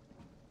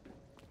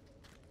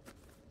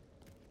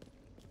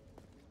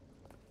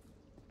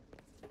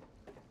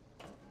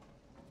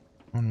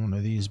 On one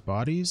of these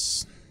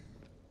bodies?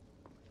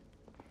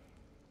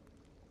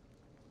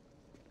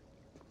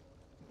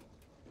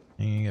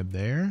 Hanging up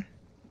there?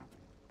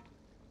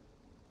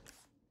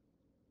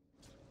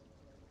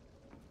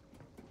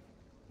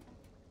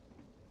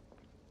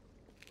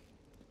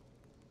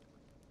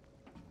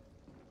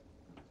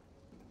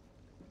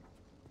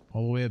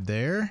 All the way up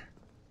there?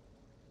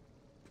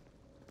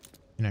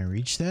 Can I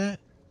reach that?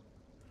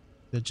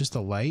 Is that just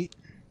a light?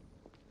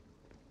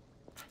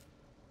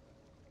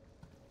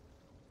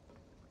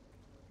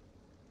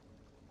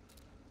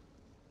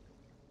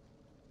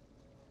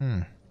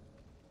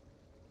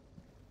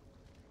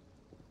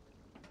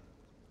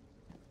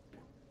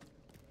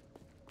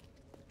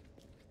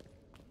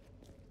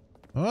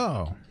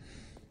 Oh.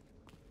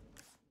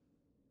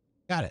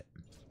 Got it.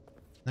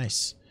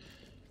 Nice.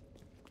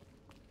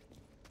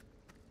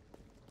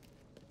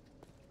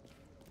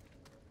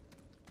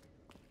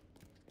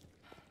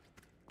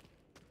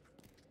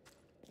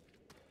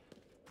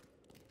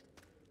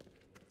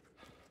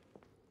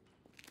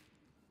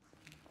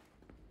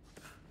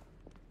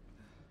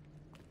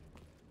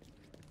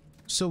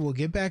 So we'll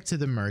get back to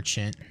the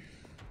merchant.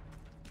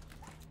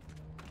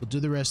 We'll do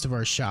the rest of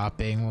our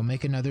shopping. We'll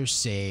make another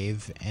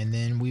save, and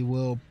then we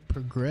will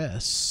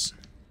progress.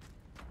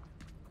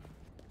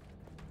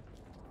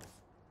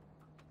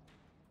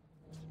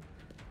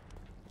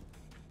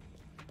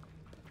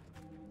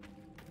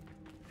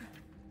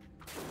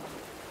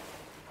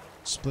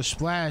 Splish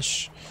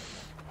splash.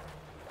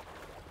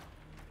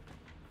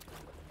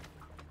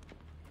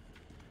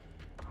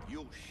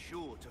 You're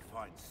sure to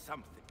find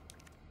something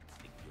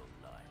in your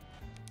life.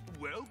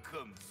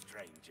 Welcome,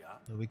 stranger.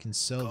 So we can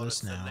sell Got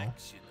this a now.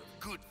 selection of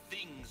good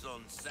things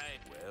on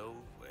sale.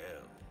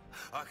 Well,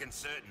 I can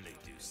certainly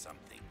do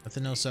something.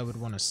 Nothing else I would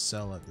want to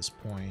sell at this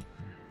point.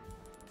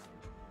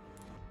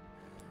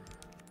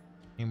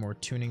 Any more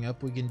tuning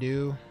up we can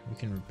do? We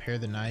can repair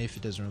the knife.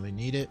 It doesn't really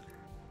need it.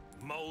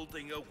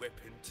 Molding a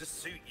weapon to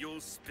suit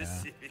your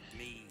specific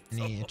needs.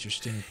 Any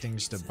interesting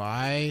things to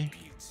buy?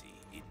 Beauty, isn't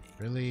it?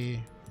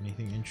 Really?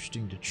 Anything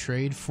interesting to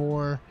trade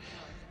for?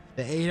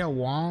 The Ada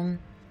Wong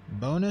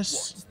bonus?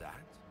 What's that?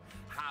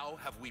 How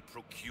have we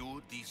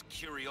procured these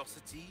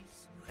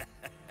curiosities?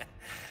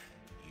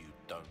 You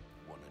don't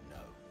want to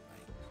know,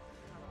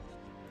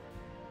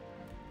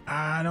 mate.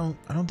 I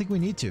don't think we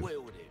need to.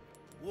 Well then,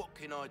 what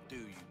can I do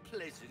you?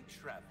 Pleasant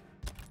travel.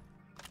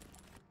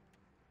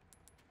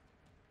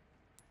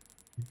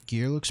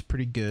 Gear looks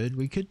pretty good.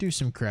 We could do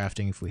some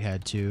crafting if we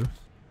had to.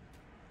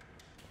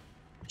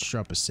 Let's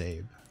drop a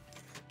save.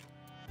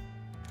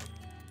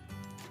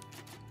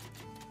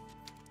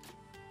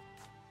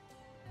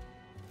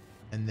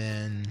 And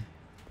then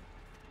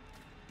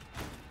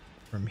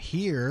From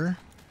here,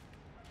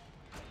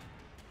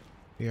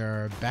 we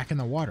are back in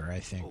the water, I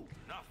think. Oh,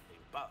 nothing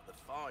but the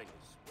finest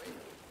swim.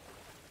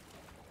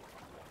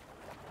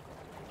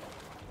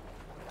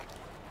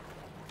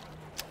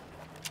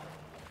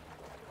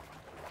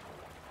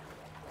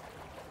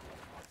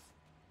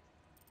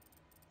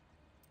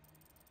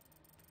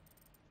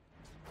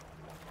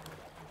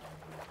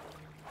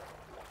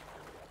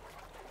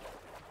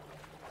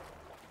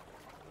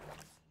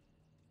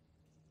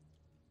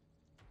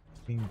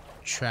 Keeping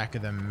track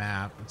of the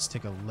map. Let's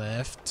take a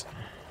left.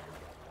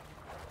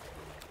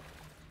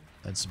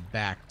 That's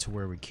back to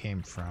where we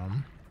came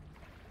from.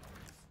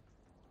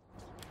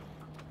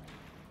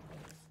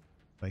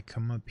 If I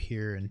come up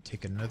here and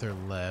take another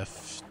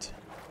left.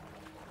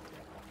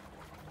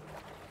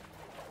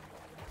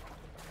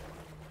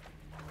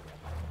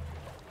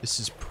 This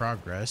is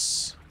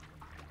progress.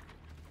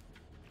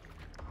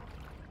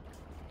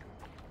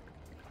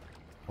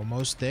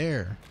 Almost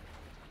there.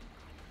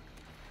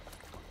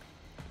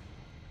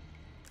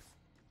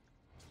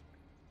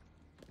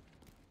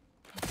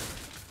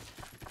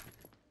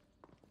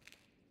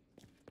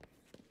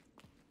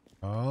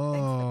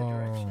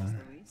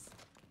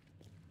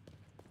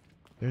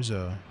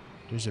 Oh,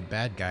 there's a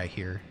bad guy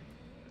here.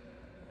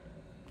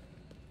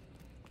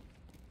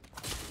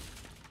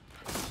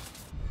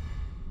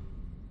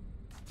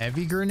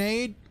 Heavy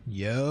grenade?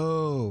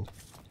 Yo.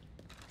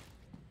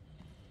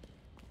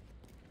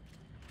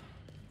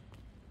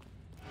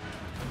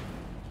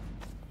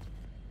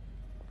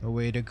 No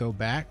way to go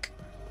back.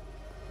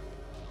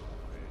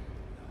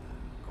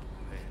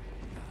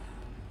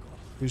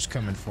 Who's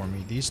coming for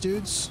me? These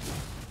dudes?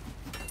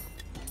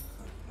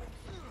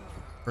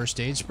 First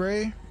aid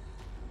spray?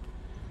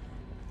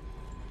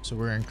 So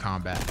we're in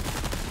combat.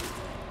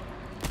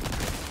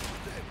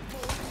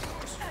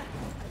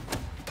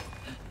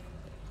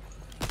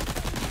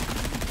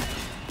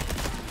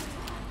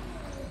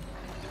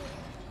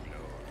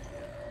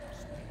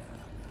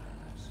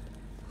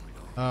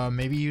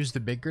 Maybe use the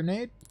big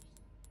grenade?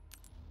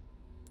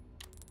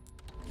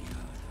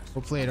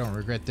 Hopefully I don't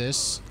regret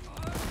this.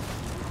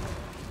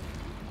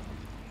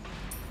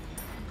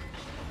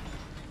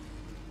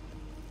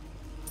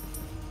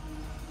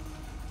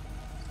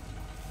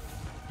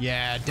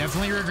 Yeah,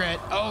 definitely regret.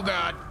 Oh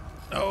god.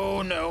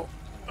 Oh no.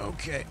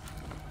 Okay.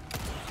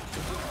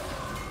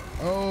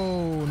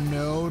 Oh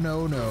no,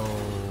 no, no.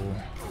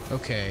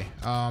 Okay.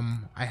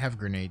 I have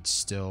grenades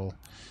still.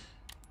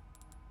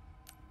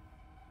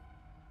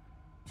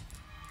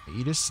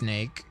 Eat a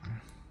snake.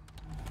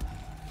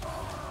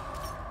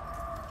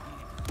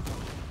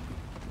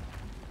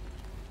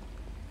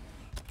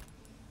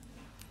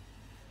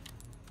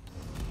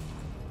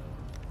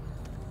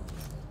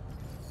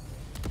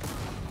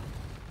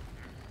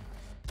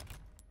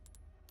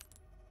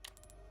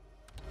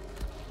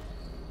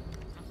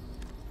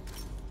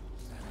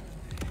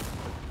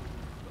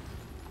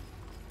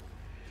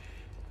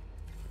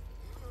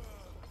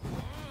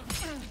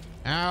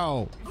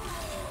 Ow.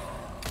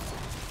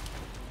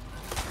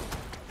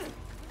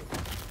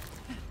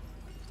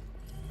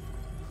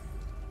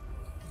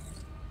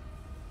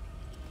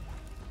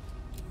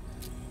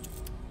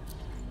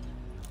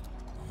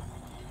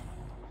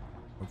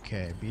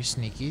 Okay, be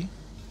sneaky.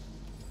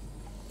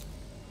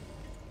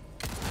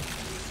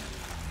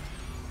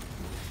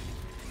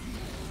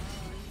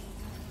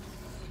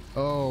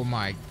 Oh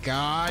my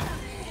god.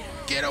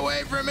 Get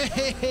away from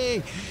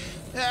me!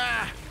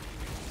 Ah!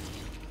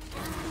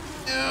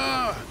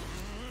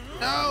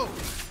 No!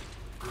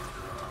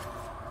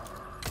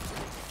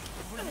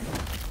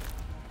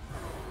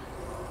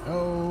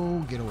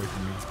 Oh, get away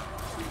from me.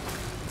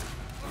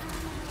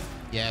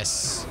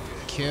 Yes.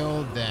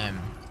 Kill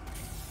them.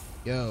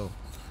 Yo.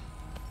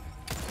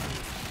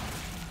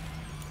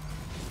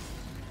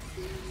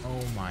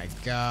 Oh my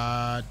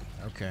god.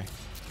 Okay.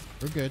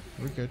 We're good.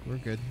 We're good. We're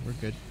good. We're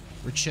good.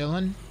 We're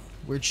chilling.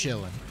 We're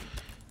chilling.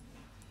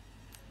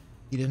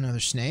 Eat another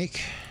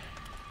snake.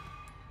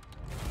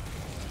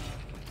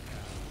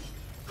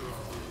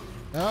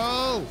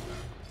 No!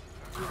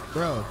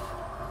 Bro.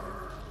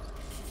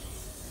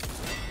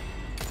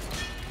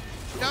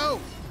 No!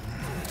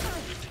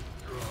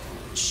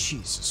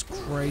 Jesus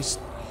Christ.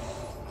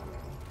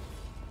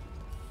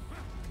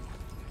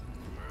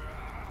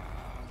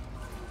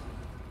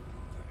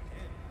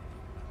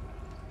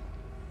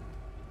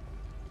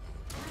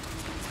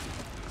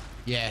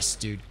 Yes,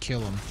 dude,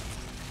 kill him.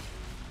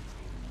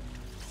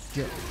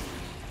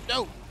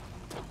 No!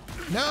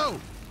 No!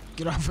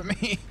 Get off of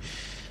me.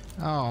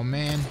 Oh,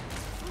 man.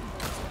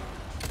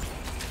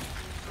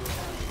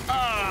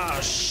 Oh,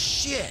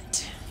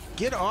 shit.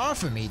 Get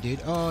off of me,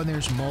 dude. Oh, and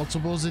there's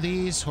multiples of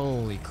these.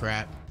 Holy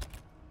crap.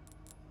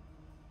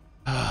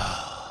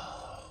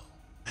 Oh,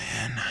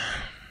 man.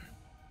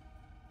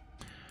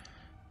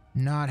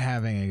 Not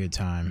having a good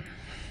time.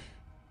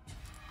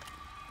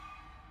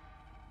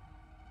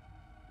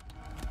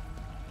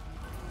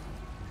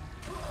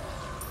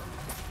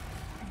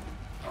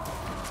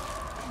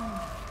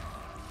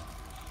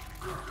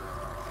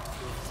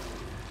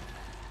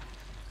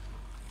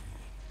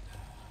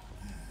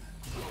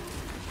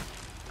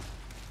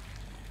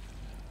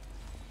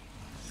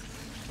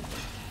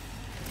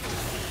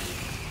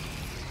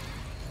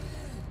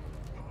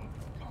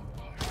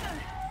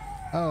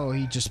 Oh,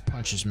 he just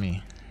punches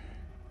me.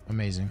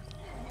 Amazing.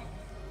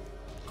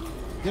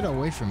 Get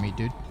away from me,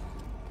 dude.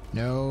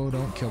 No,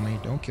 don't kill me.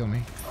 Don't kill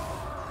me.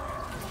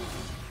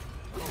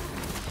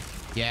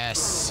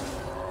 Yes.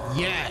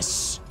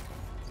 Yes.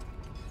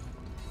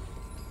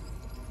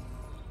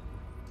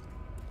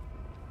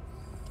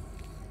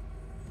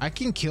 I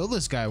can kill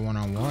this guy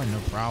one-on-one, no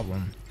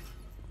problem.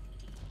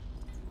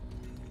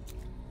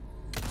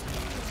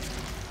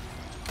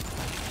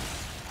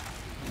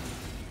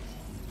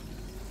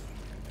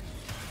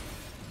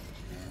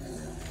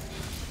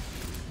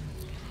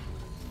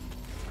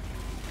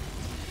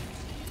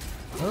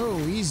 Oh,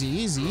 easy,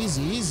 easy,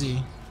 easy,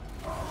 easy.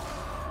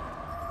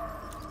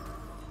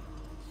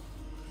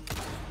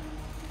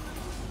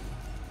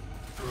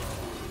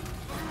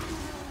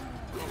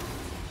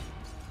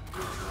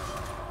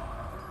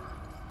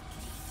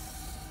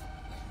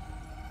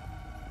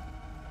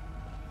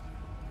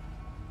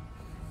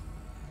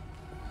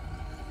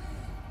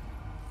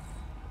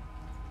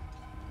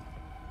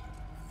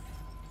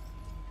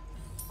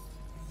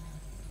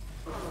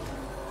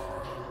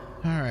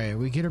 All right,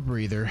 we get a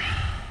breather.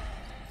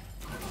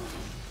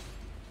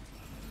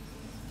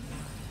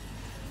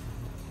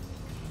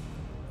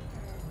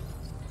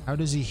 How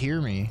does he hear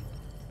me?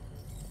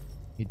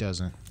 He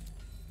doesn't.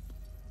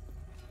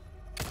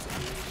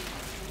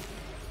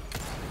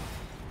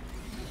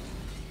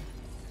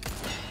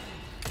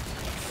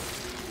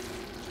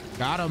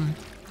 Got him.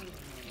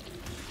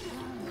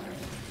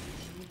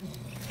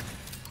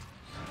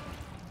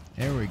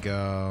 There we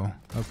go.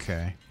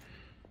 Okay.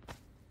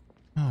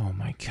 Oh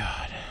my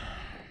god.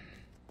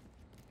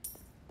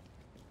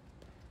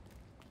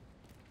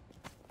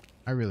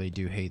 I really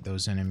do hate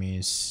those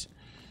enemies.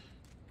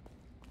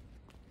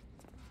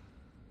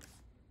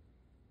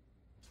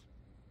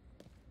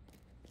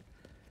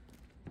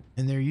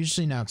 And they're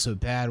usually not so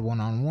bad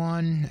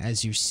one-on-one,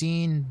 as you've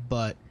seen,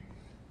 but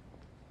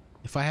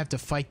if I have to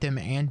fight them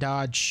and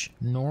dodge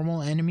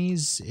normal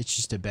enemies, it's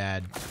just a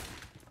bad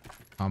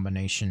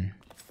combination.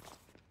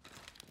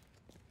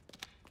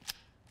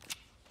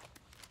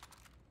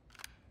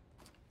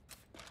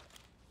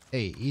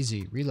 Hey,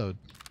 easy, reload.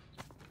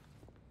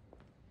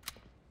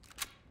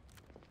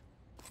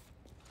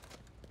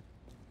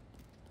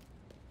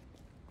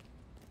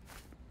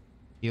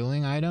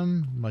 Healing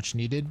item, much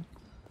needed.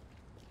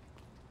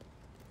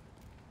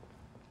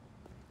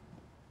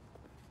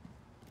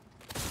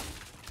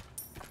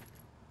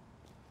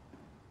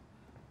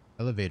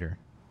 Elevator.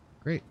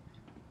 Great.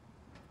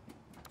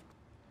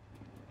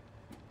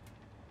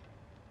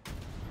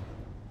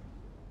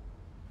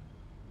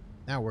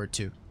 Now where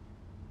to?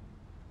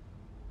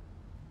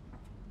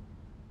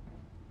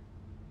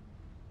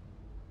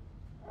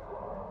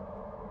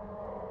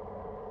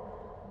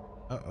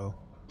 Uh-oh.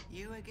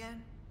 You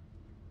again?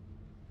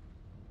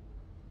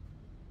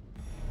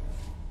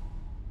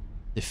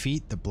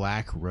 Defeat the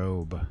Black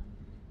Robe.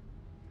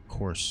 Of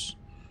course.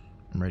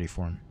 I'm ready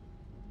for him.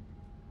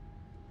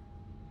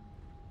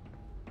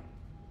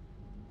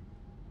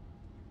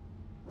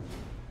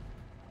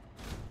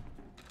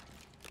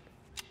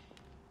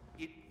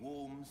 It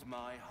warms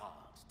my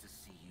heart to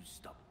see you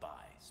stop by,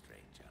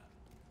 stranger.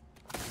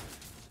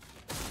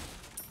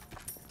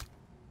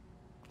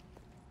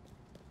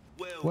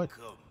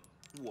 Welcome.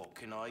 What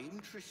can I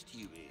interest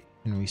you in?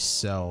 Can we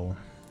sell?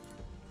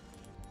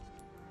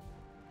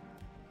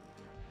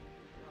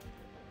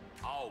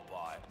 I'll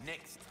buy it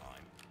next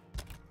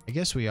time. I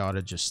guess we ought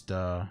to just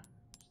go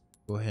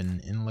ahead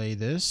and inlay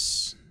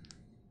this.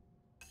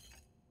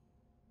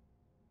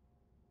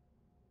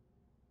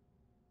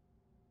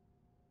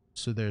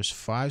 So there's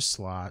 5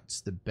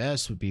 slots. The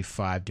best would be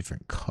 5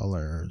 different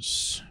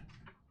colors.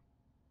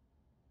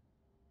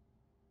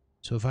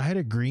 So if I had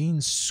a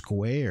green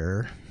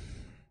square,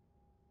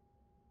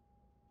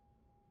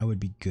 I would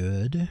be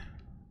good.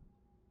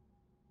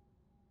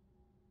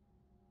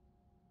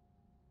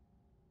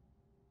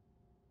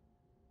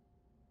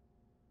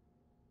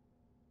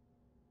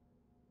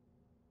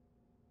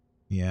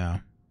 Yeah.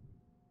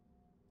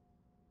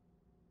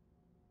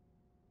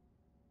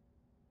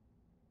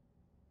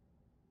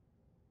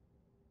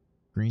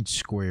 Green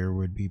square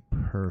would be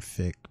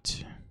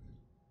perfect.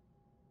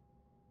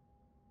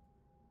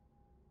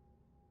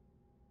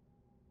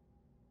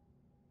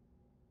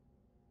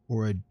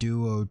 Or a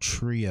duo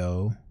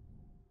trio.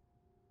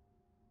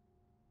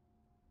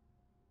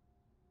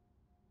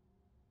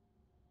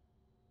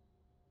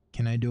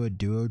 Can I do a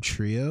duo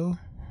trio?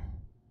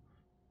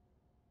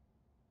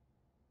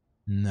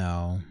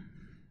 No.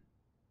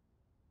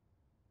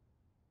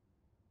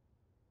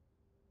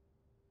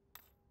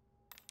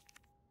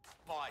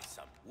 Buy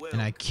some.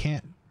 And I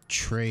can't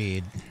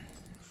trade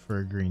for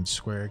a green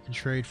square. I can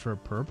trade for a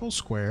purple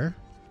square.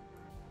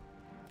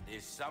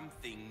 There's some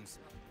things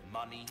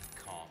money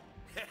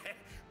can't.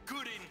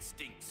 Good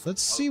instincts.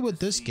 Let's see what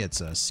this gets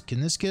us.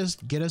 Can this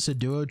get us a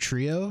duo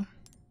trio?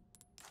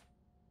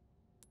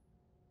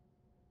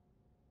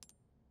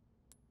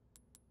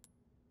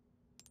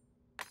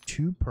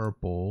 Two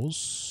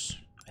purples.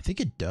 I think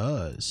it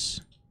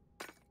does.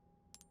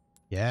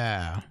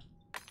 Yeah.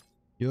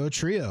 Duo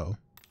trio.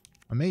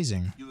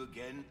 Amazing. You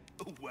again?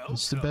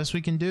 It's the best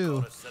we can do.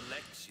 Got a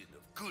selection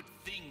of good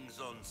things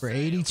on For sale.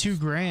 82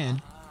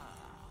 grand.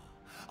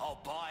 I'll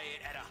buy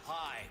it at a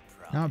high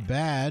price. Not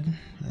bad.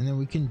 And then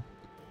we can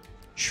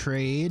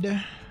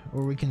trade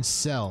or we can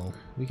sell.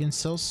 We can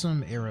sell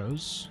some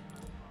arrows.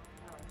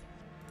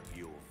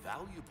 Your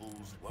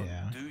valuables won't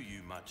do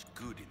you much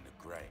good in the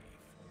grave.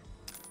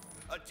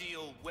 A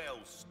deal well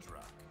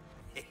struck.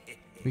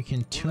 We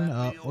can tune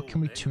up. What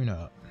can we tune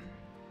up?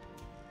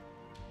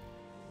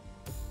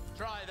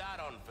 Try that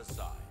on for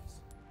size.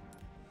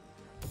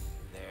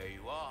 There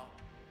you are,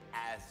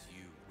 as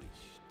you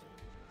wished.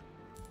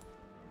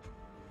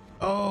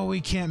 Oh, we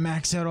can't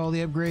max out all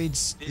the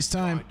upgrades this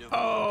time.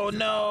 Oh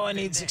no, I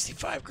need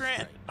 65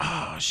 grand.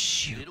 Oh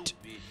shoot. Little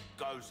bit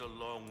goes a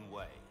long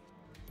way.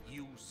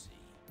 You'll see.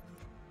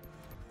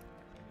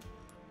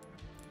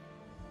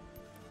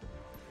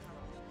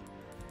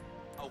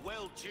 A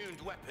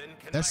well-tuned weapon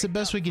can That's the make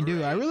best we up can for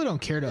do. I a really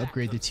don't care to lack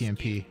upgrade the of TMP.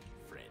 skill,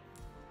 friend.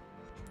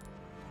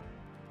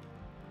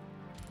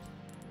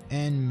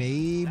 And That cash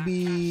in maybe...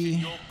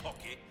 your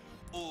pocket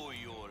or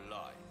your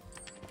life.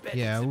 Better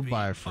Yeah, to we'll be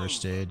buy a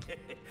first over. aid.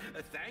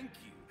 Thank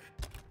you.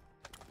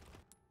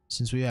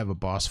 Since we have a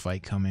boss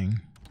fight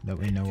coming that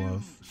we know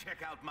of.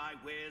 Check out my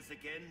wares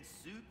again,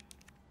 Soup.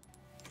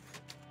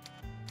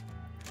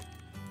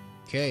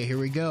 Okay, here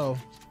we go.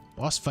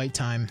 Boss fight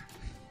time.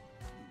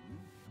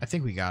 I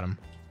think we got him.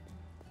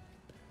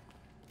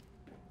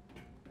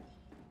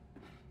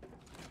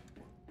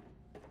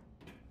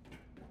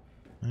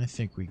 I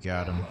think we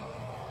got him.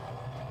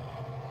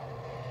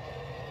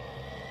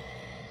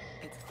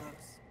 It's close.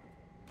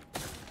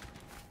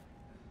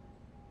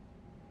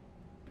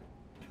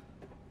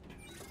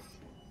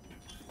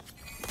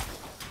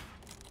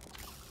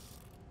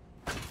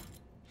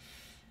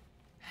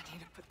 I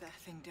need to put that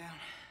thing down.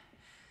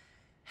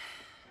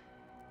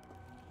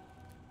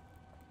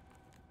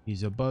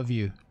 He's above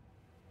you.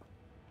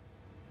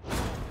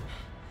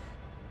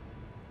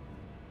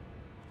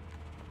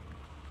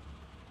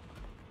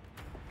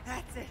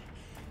 That's it.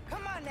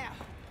 Come on now.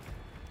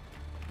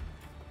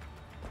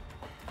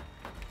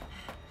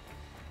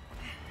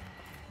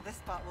 This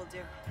spot will do.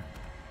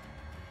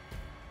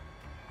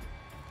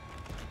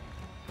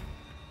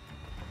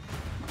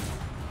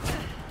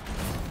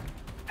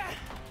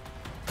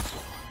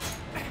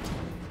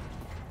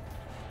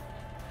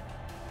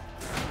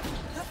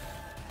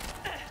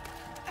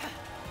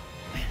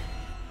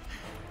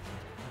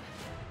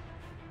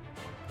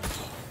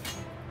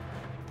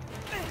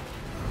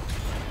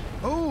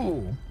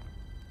 Oh!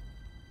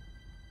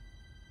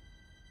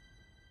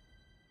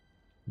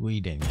 We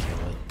didn't kill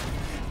it.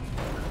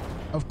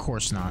 Of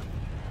course not.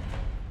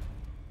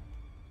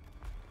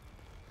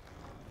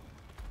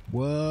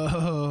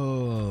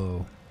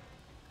 Whoa!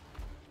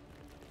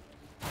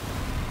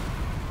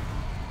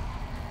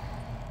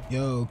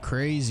 Yo,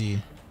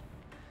 crazy.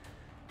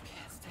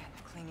 Can't stand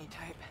the clingy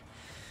type.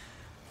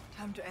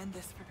 Time to end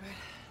this for good.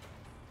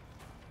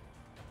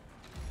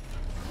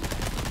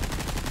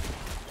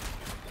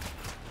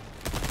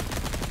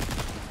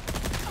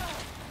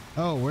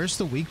 Oh, where's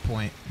the weak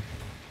point?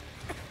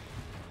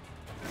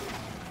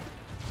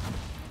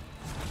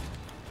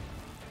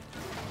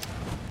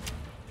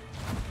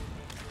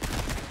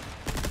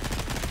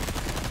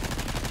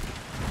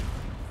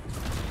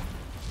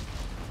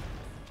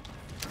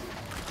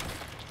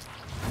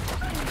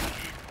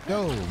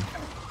 Go.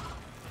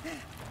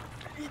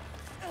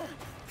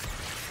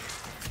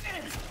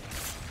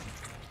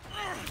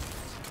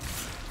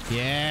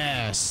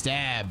 Yeah,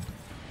 stab.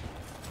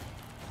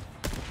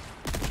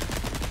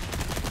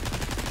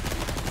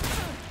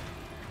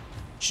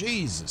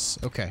 Jesus.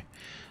 Okay.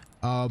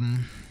 Do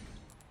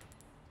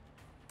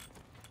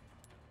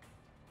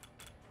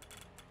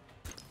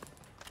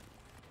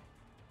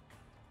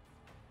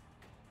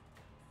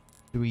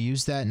we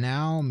use that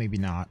now? Maybe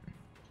not.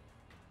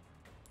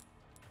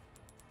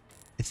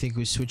 I think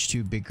we switch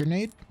to big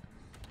grenade.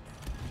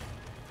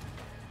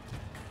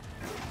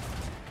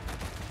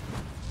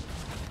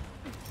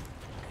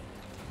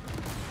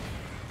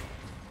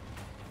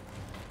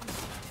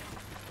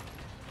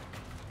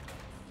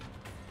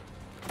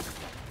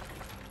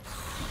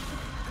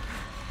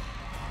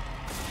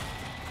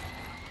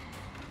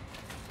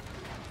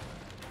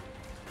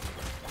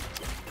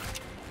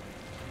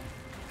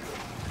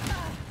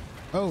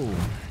 Oh,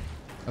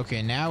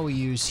 okay, now we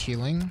use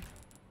healing.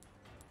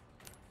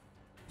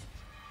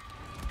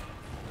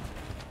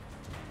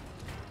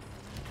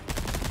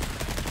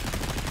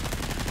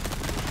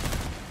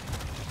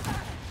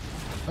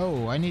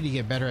 Oh, I need to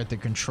get better at the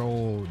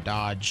control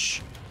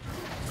dodge.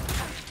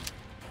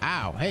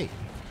 Ow, hey.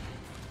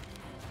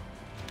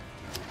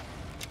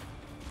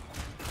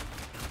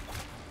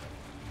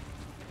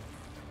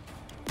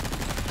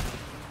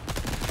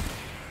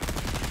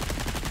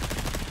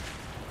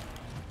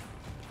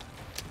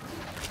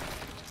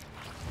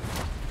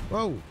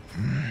 Whoa.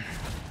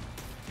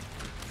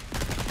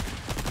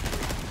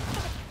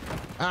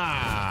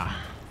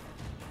 Ah.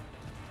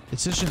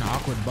 It's such an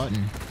awkward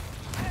button.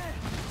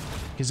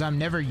 Because I'm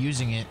never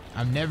using it.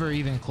 I'm never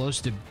even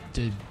close to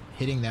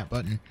hitting that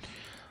button.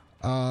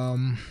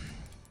 I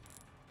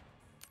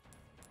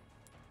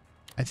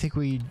think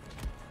we...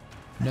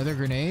 Another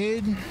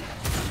grenade.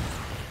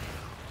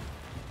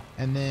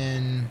 And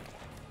then...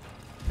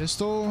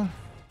 Pistol.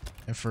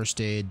 And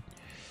first aid.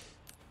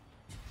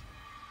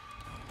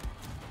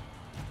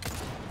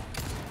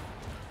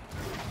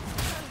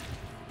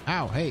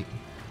 Ow, hey.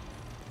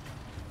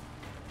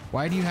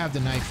 Why do you have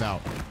the knife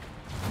out?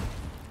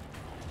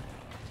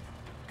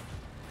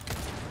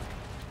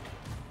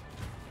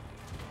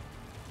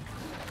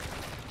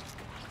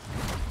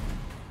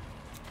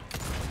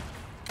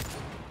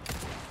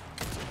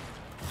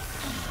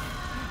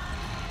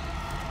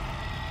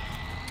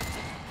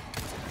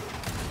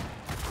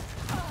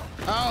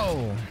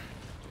 Oh,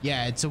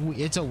 yeah, it's a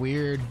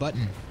weird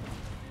button.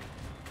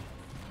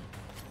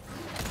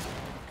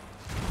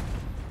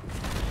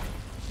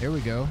 There we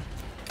go.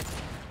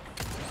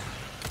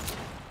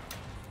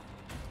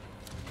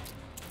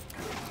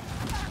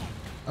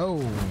 Oh.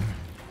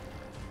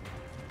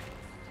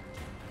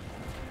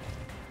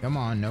 Come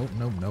on, nope,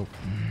 nope, nope.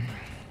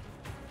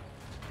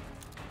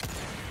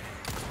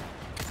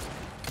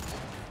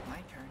 My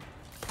turn.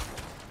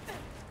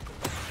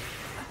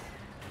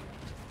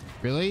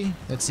 Really?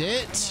 That's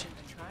it? I'm not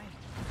even trying.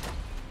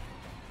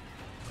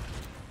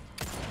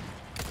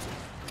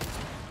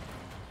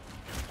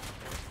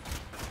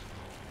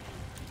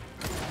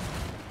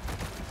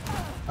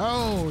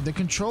 Oh, the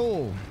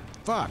control.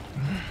 Fuck.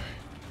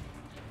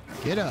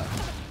 Get up.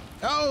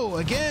 Oh,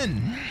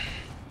 again.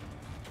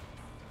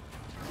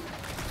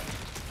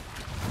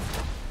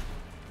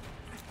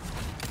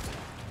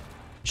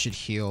 Should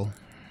heal.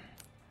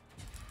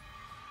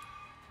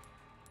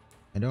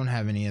 I don't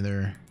have any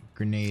other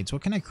grenades.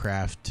 What can I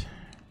craft?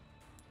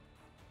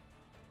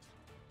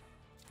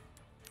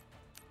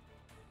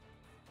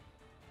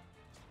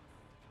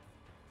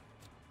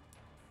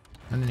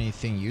 Not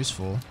anything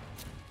useful.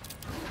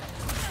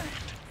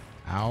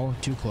 Ow,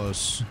 too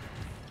close.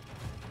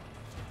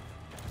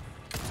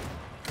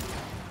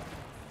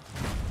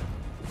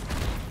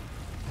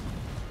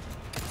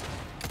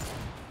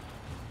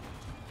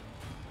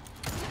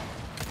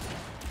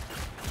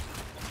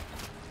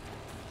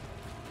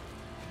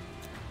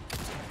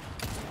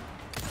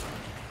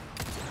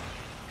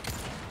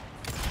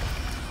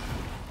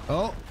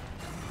 Oh.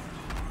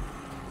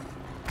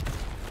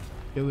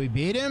 Did we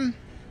beat him?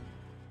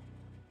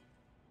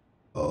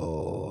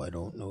 Oh, I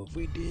don't know if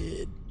we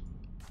did.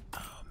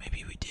 Oh,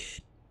 maybe we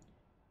did.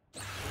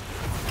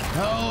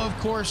 Oh, of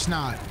course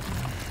not.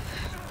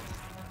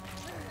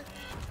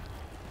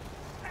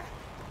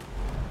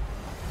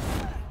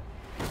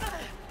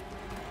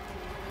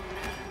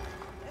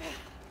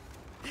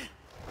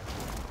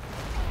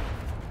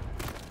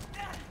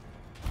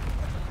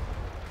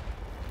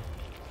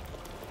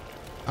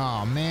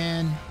 Oh,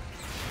 man.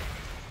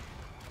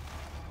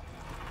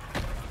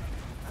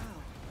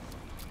 Oh,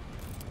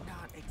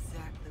 not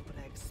exactly what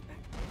I expected.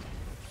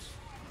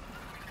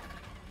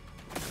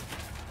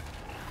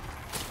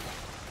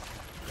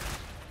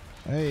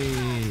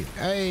 Hey,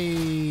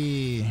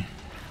 hey.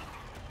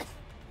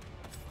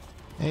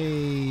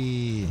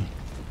 Hey.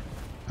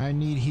 I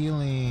need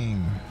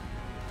healing.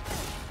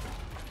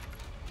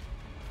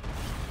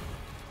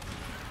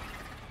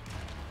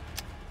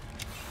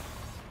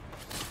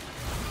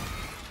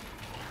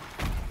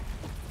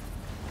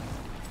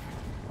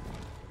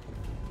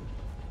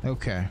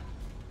 Okay.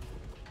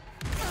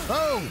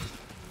 Oh!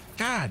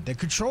 God, the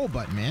control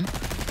button, man.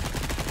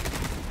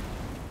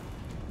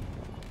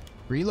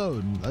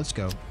 Reload. Let's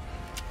go.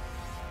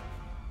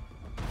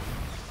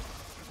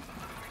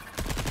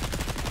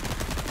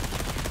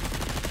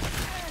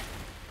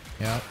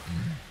 Yep.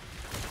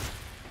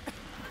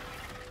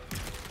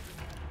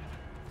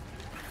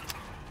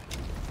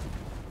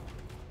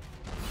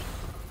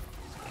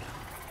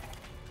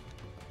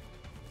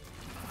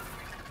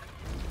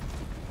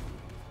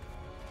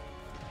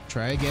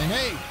 Try again.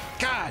 Hey!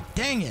 God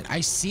dang it! I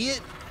see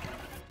it.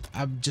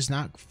 I'm just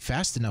not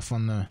fast enough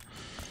on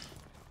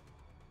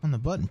the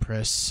button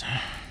press.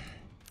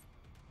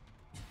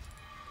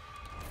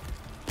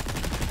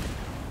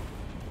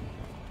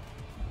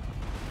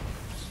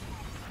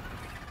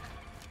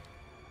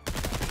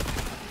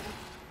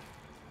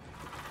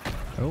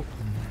 Oh.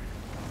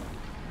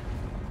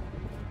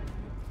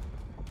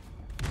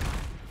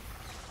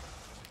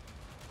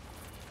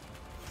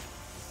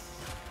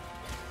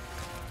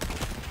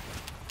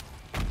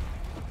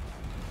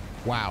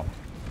 Wow.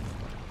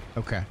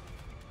 Okay.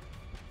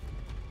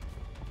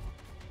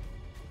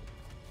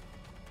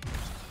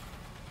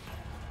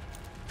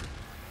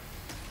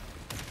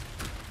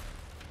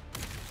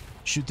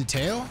 Shoot the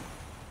tail?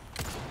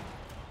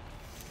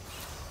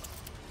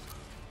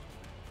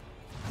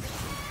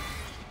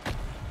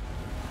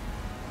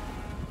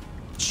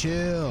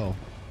 Chill.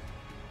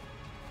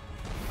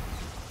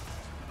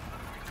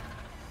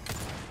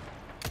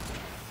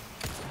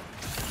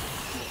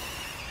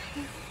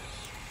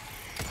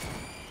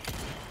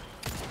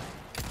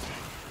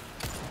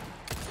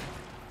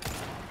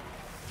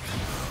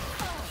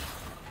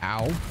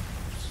 Ow.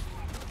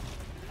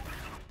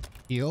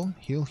 Heal,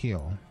 heal,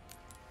 heal.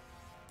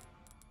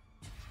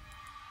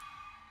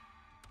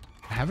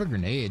 have a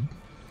grenade.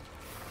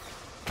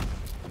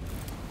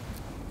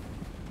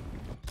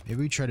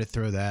 Maybe we try to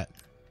throw that.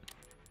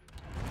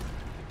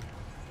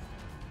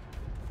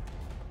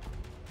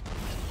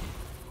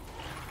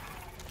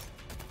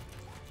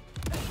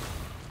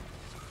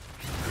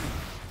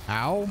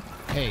 Ow.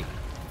 Hey.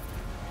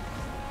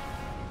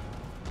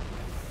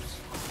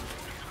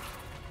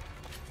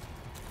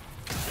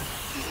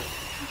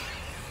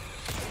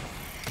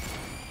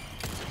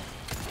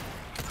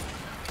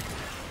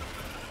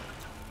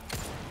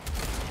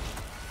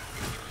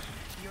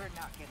 You're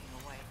not getting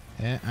away.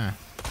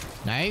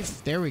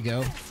 Knife. There we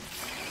go.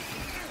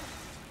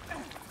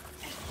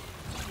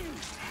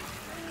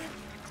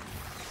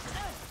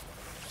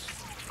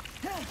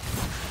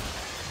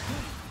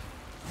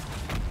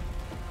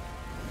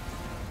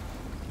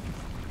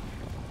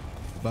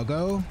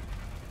 Buggo.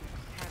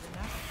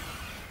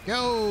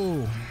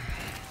 Go.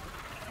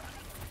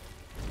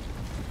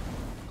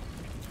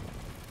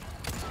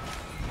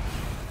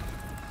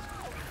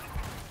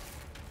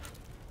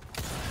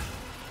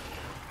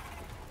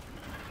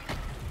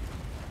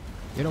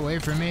 Get away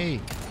from me.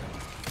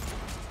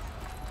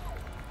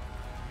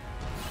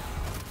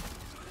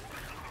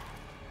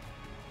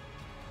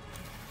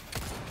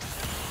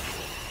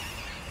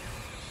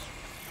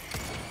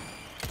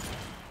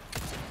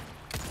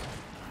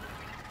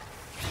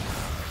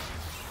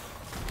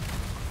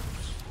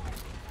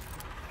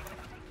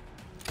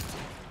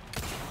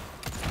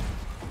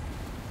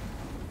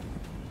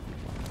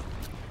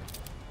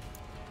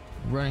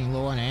 Running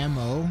low on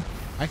ammo.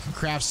 I can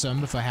craft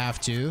some if I have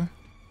to.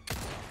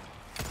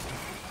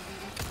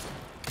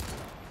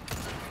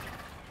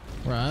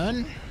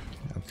 Run.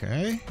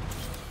 Okay.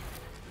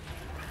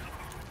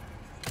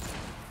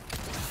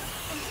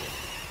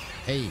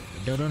 Hey,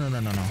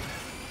 no.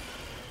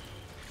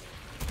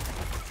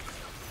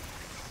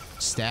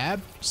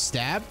 Stab,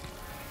 stab.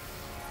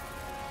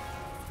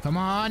 Come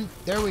on.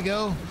 There we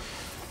go.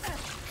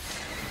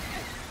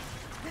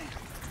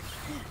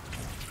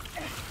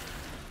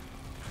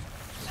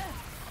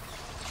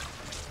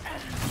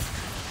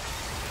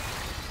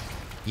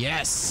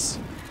 Yes.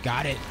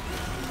 Got it.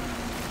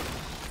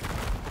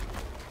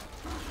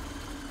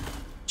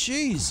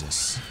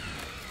 Jesus.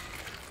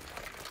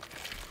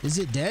 Is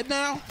it dead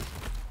now?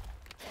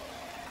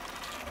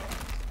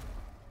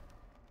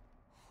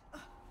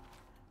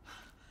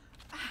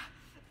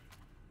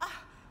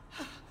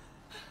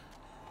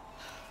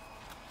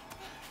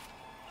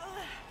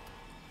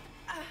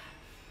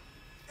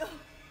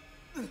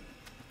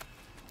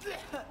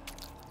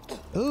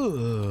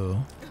 Ooh.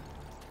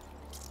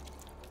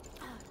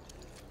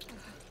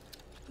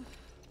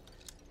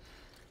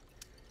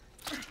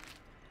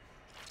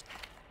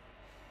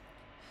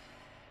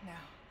 Now,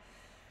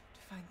 to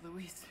find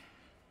Luis.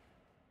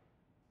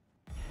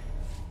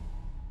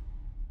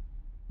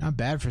 Not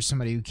bad for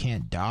somebody who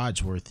can't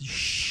dodge worth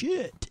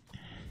shit.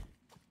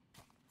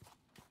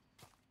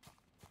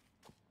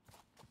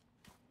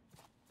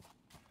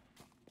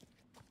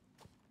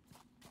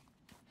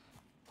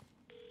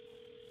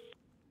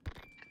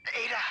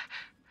 Ada!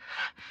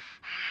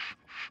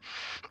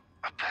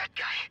 A bad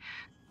guy.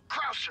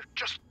 Krauser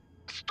just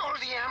stole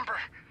the amber.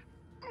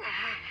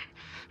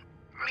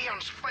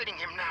 Leon's fighting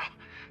him now.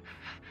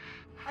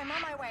 I'm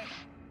on my way.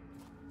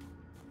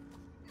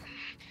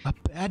 A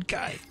bad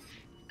guy.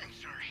 I'm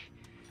sorry.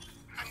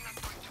 I'm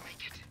not going to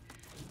make it.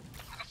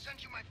 I'll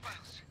send you my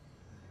files.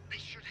 They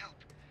should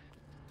help.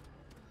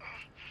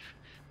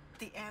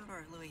 The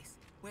amber, Luis.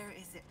 Where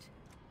is it?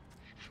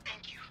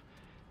 Thank you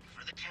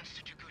for the chance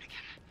to do good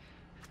again.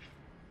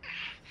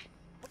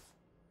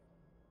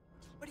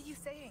 What are you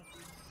saying?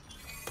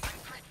 I'm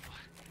grateful.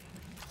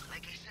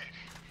 Like I said,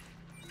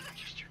 I'm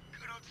just your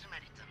good old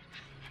Samaritan.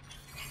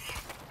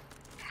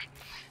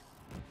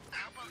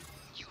 How about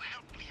you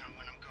help Leon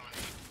when I'm gone?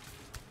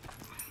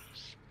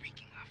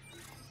 Speaking of...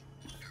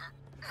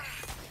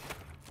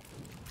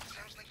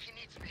 sounds like he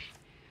needs me.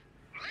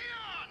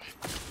 Leon!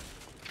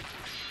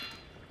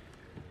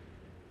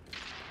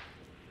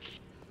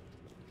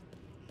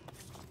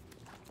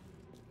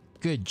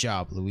 Good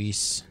job,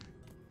 Luis.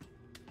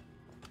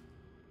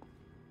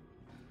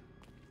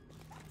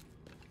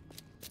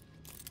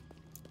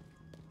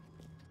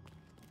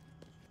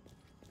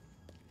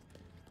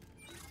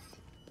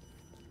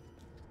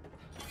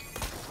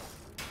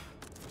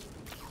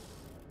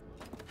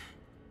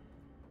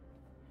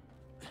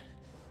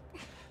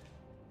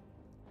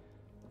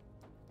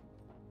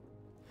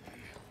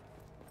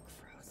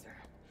 Krauser.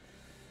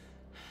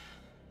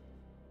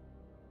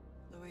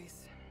 Luis,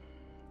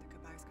 the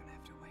goodbye's gonna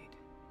have to wait.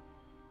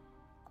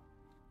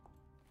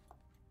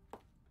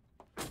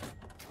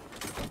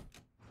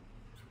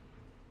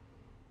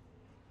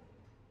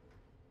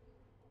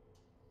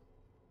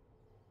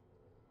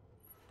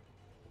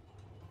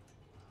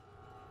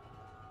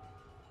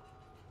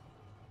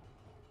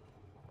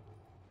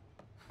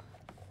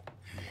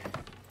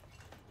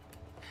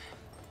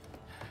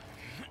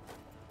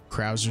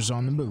 Krauser's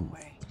on the move.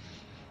 Way.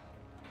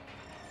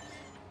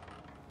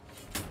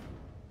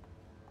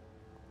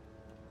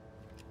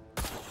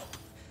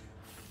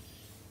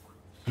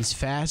 He's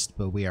fast,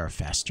 but we are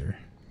faster.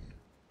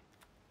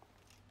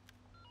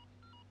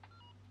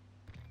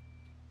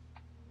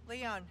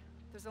 Leon,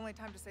 there's only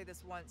time to say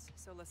this once,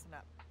 so listen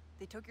up.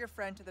 They took your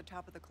friend to the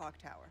top of the clock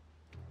tower.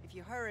 If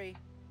you hurry,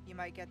 you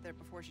might get there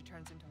before she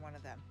turns into one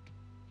of them.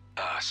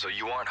 So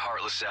you aren't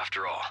heartless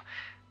after all.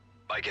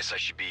 I guess I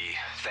should be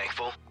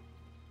thankful.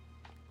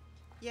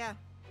 Yeah,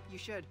 you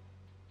should.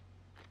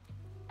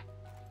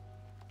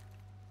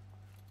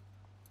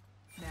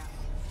 Now,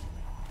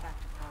 back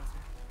to Krauser.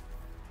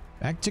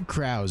 Back to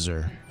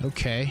Krauser.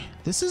 Okay.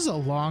 This is a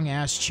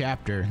long-ass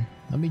chapter.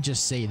 Let me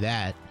just say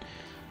that.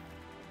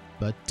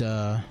 But,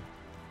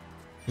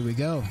 here we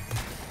go.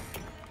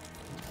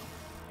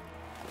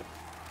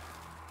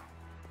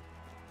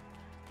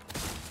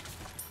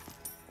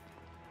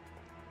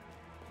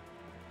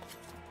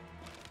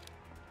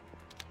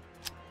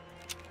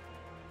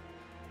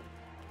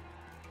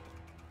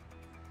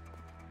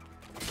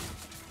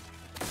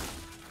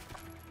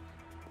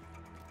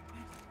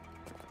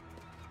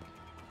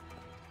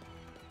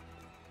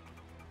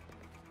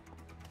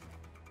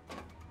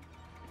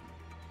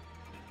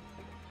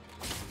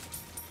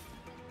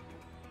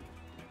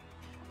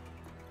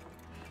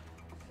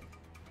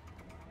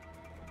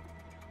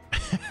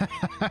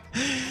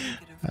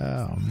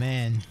 Oh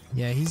man,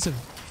 yeah, he's a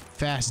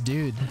fast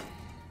dude,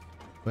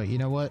 but you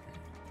know what,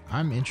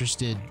 I'm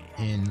interested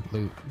in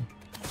loot.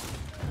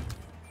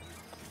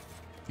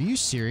 Are you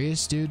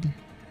serious, dude?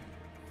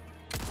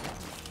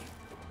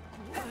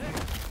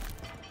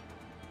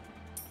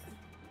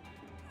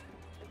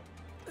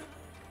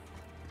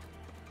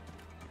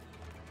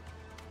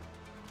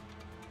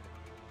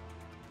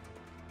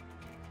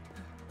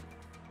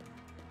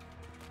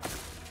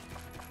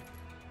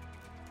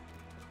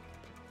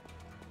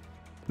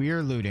 We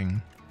are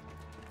looting.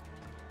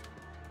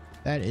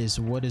 That is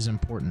what is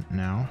important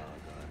now.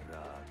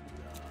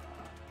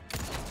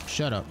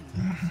 Shut up.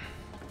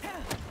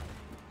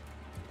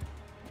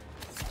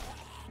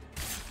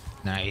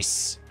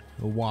 Nice.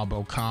 A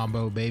wombo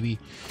combo, baby.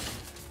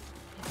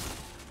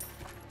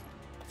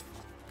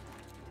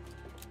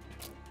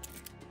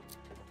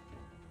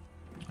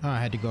 Oh, I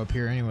had to go up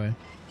here anyway.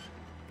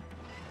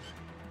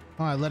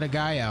 Oh, I let a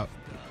guy out.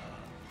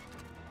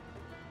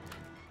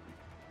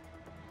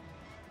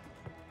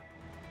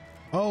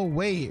 Oh,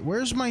 wait,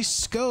 where's my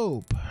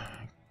scope?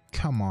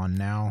 Come on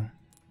now.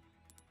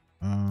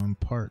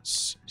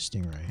 Parts,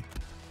 Stingray.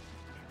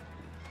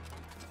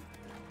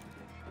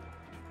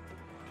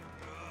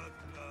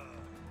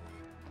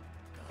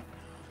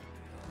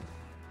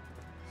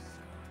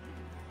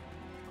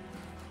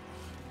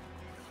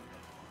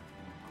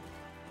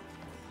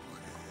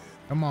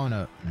 Come on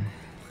up.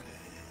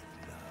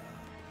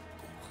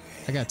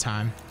 I got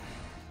time.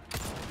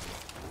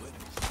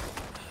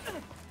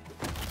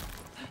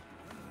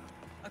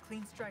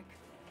 Clean strike.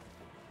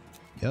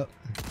 Yep.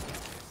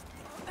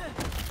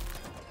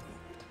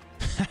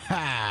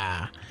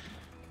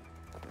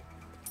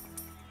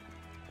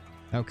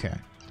 Okay.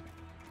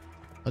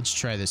 Let's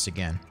try this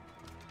again.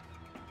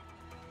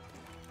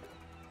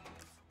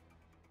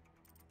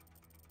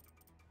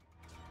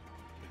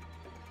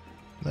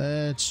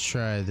 Let's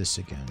try this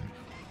again.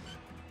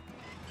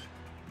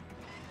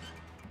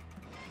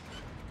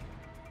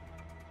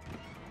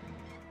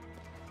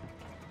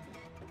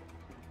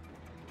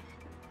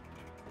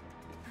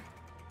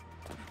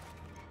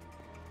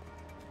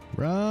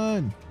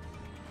 Run!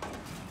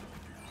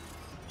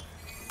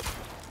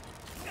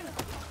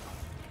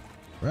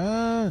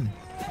 Run!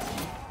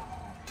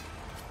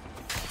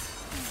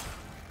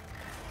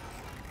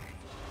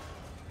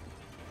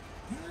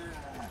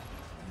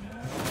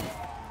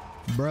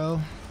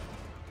 Bro.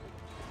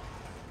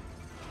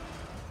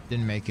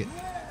 Didn't make it.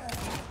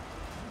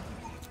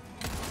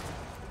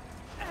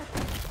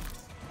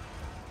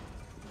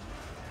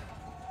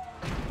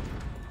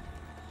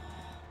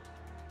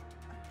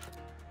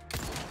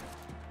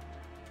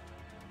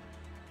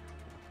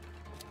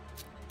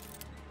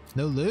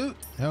 No loot?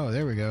 Oh,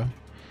 there we go.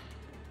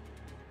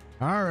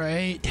 All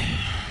right.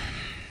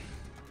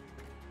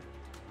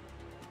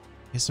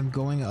 Guess I'm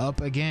going up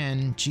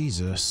again.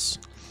 Jesus.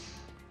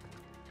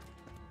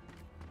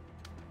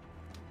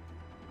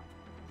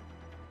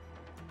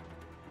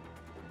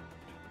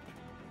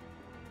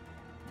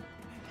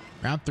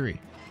 Round 3.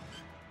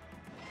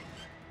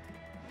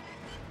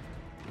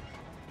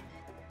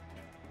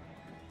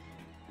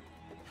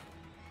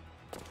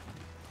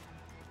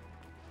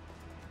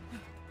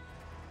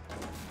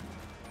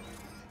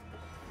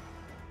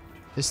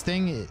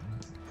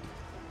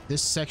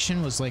 This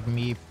section was like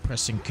me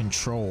pressing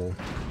control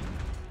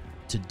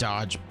to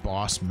dodge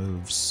boss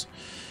moves.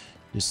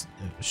 Just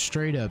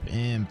straight up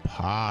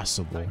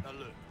impossible.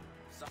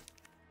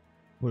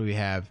 What do we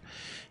have?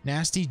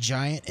 Nasty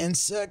giant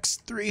insects,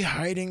 3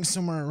 hiding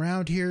somewhere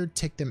around here.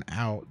 Take them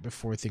out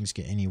before things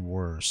get any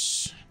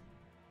worse.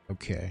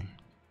 Okay.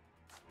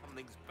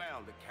 Something's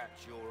bound to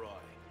catch your eye.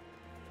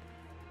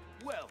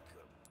 Welcome.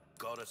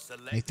 Got a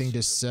selection. Anything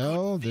to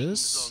sell?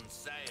 This? On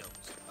sales.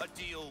 A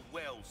deal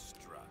well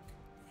struck.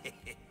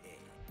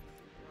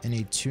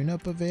 Any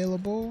tune-up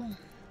available?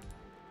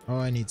 Oh,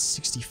 I need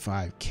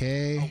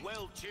 65k.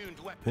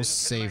 We'll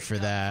save for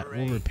that.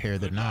 We'll repair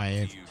the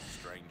knife.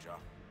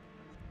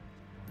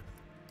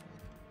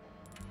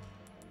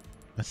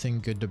 Nothing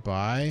good to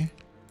buy.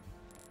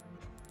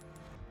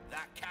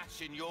 That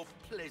cash in your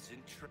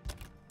pleasant trip.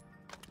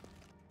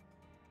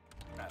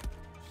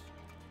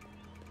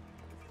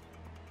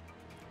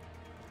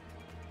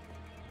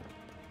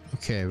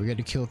 Okay, we got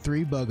to kill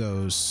 3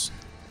 buggos.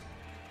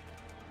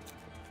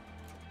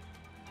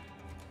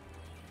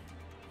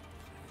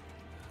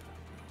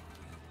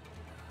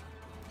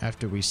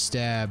 After we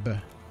stab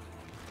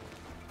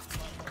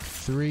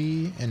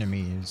 3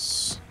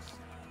 enemies.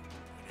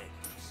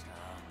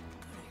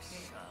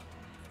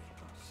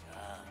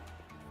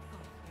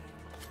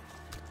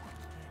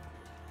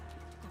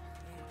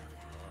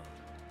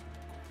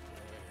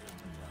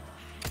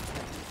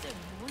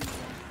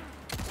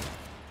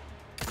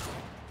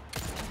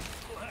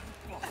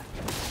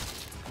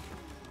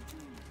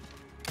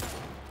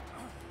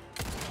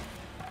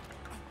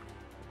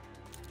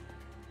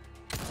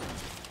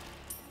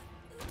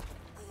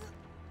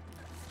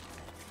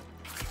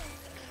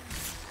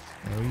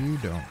 No, you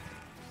don't.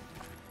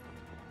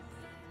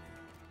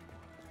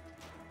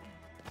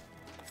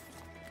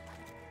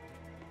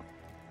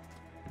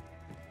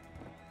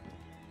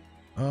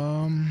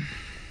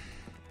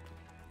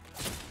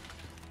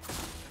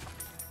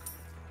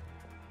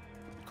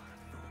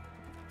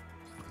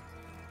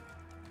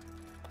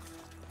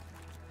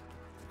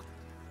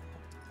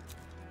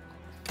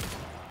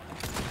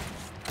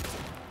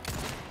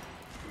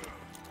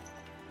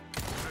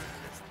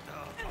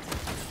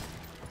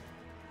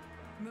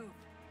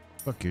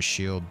 Fuck your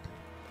shield.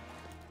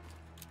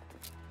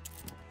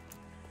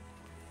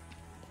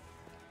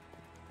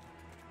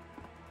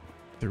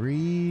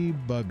 Three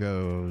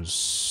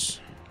buggos.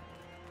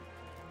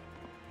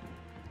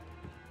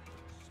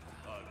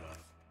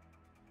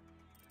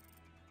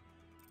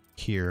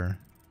 Here.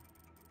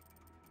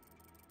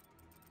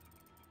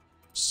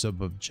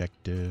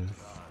 Sub-objective.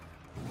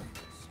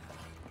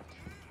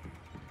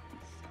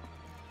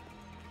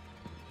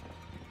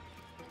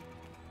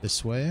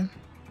 This way?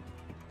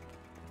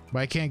 But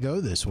I can't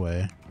go this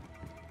way.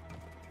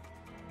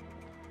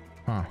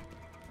 Huh.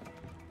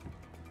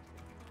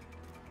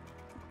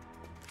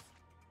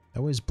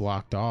 That was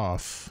blocked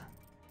off.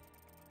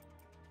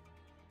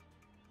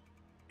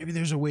 Maybe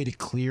there's a way to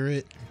clear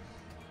it.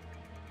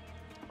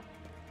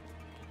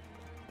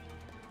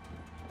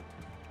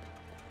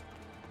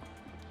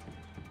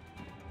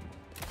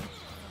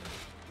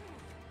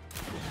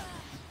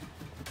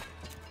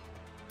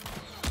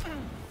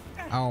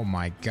 Oh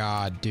my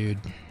god, dude.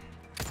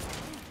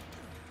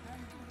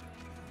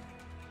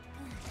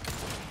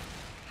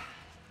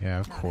 Yeah,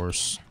 of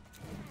course.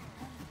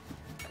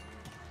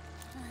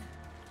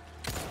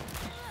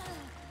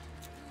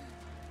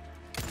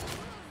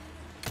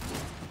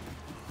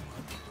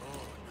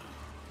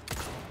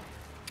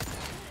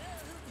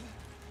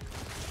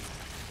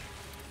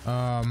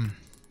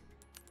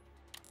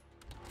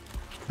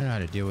 I know how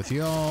to deal with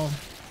y'all.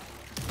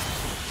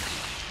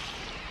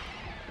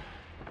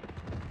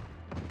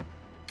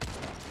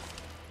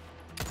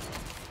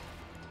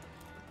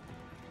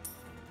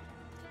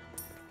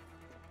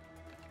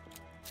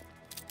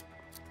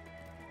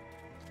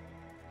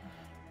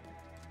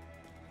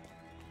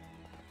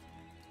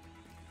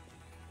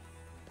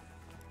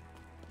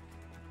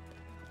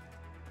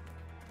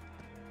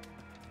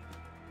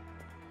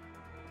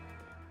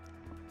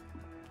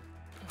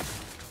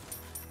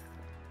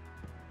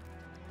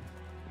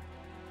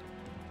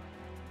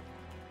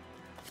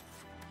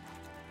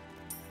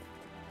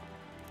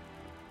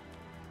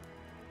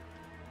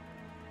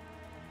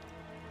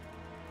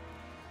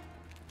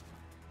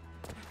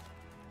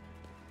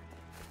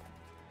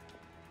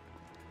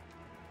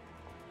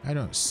 I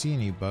don't see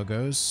any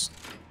buggos.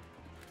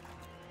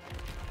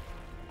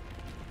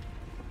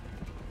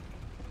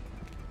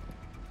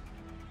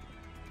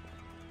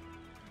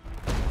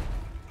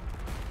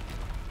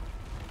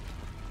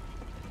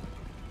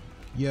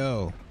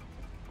 Yo.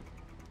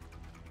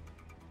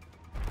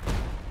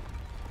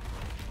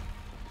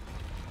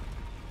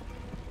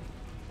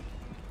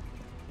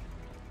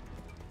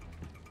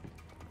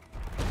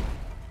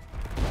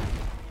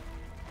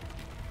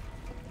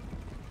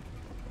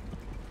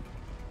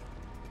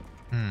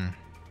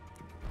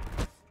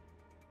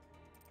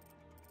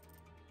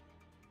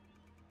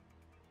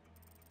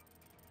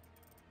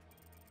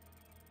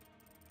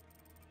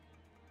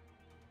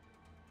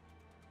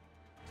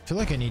 I feel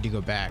like I need to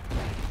go back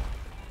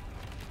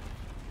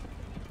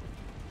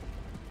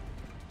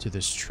to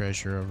this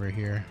treasure over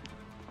here.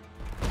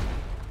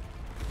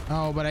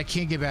 Oh, but I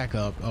can't get back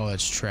up. Oh,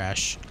 that's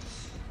trash.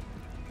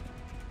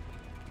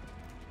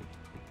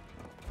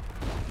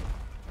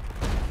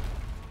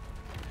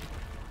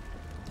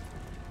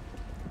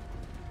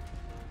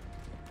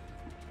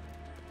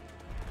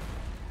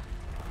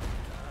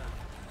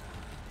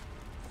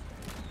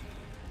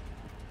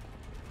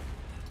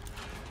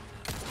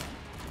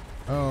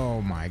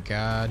 Oh my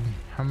god.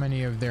 How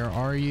many of there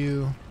are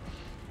you?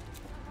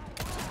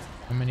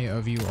 How many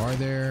of you are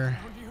there?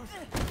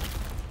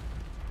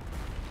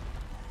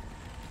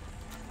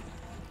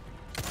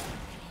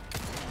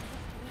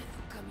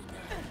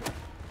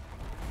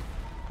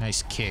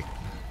 nice kick.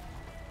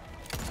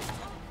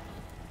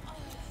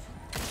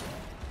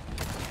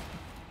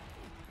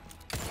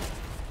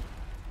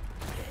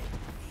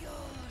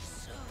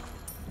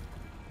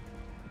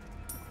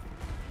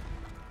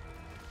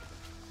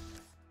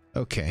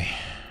 Okay.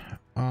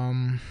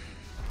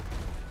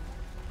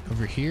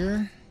 Over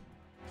here?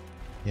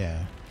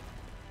 Yeah.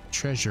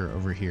 Treasure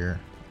over here.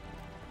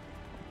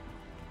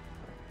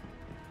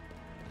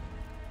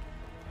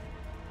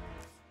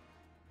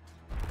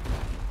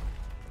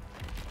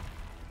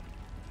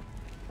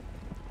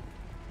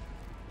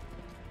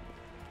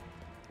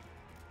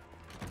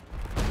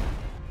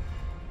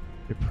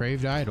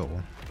 Depraved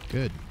idol.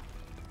 Good.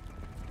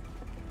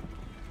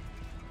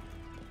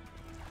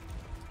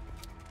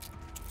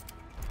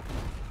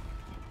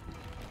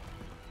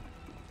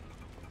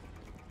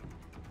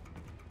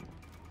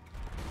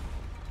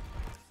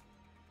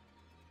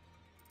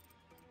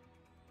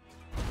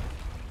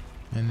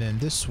 And then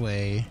this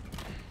way.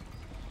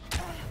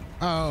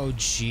 Oh,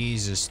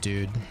 Jesus,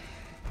 dude.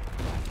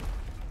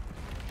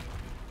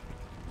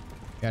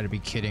 Gotta be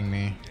kidding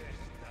me.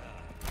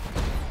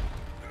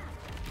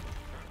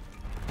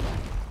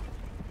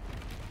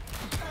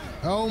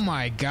 Oh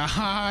my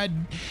God.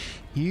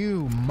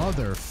 You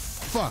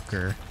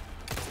motherfucker.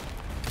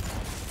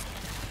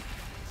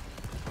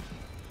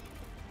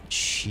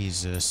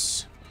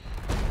 Jesus.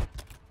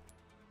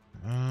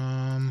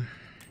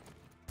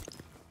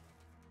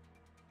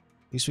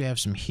 At least we have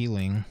some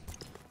healing.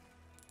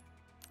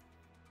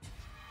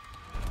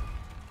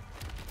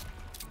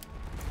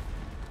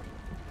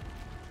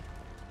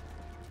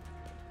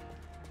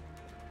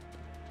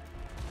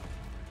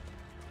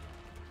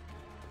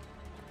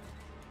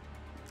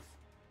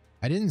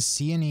 I didn't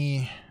see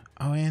any.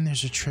 Oh, and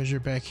there's a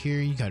treasure back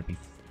here. You gotta be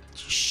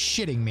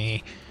shitting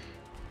me.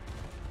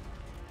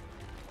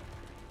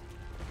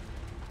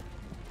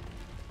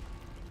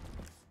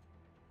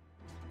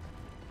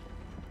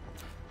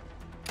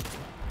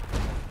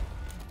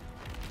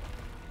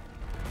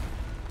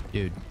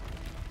 Dude.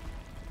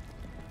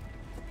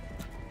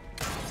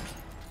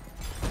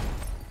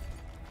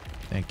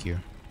 Thank you.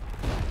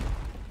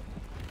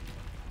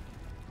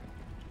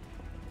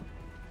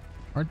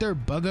 Aren't there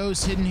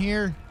buggos hidden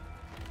here?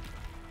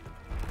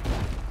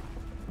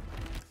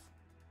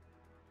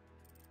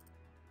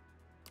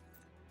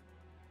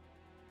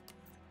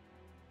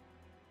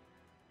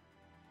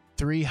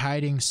 Three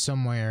hiding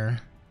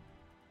somewhere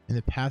in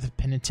the path of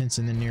penitence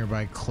in the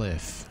nearby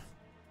cliff.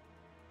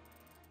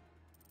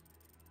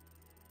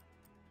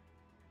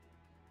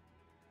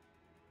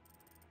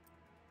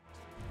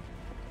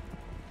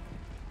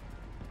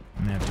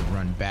 I'm gonna have to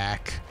run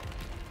back.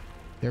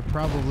 They're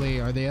probably...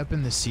 Are they up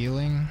in the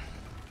ceiling?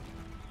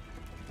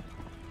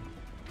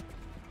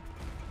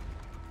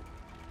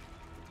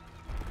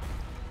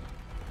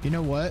 You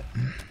know what?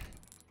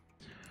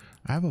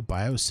 I have a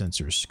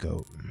biosensor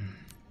scope.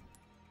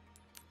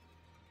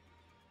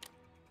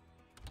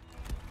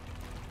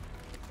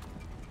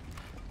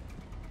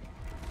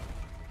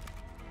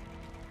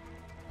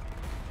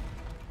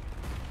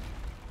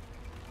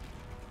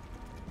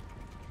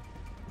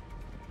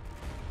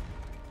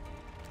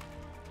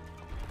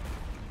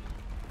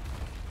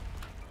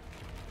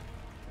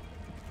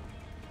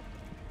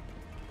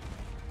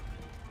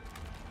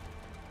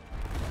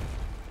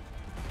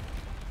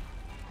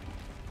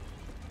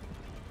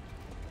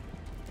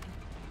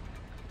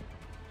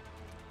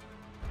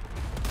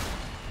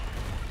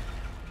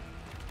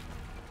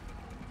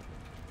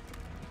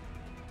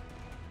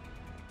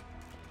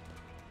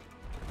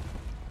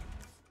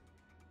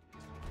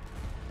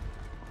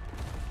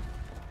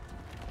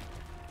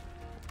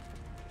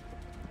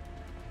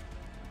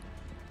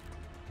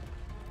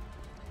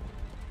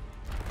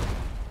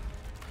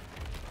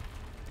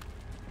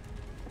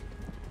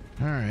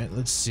 Alright,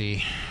 let's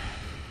see.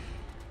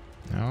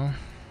 No?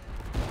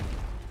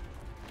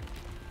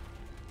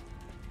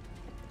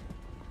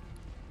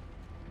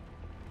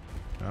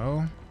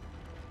 No?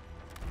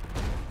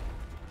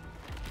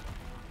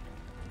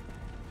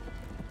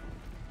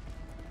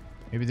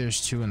 Maybe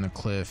there's two in the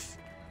cliff.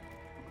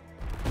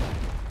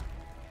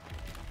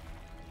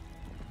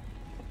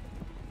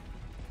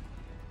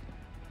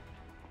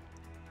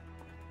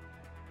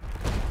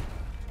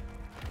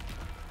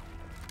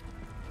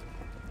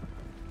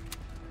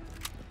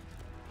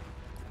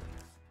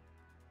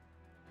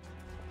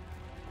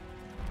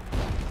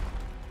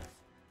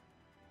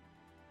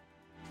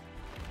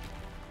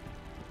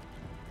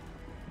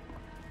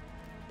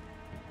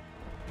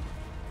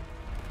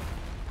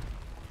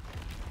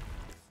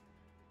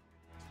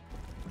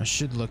 I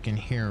should look in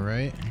here,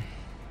 right?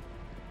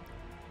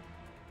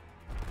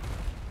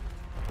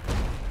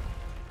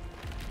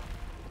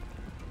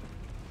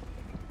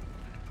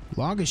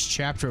 Longest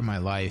chapter of my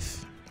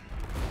life.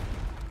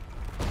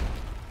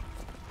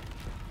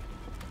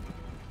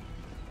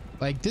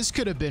 Like, this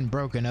could have been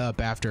broken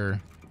up after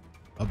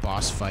a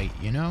boss fight,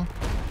 you know?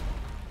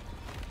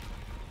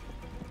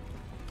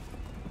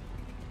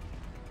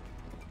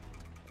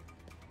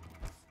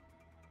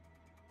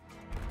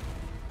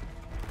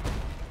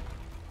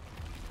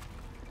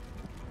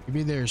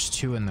 Maybe there's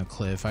two in the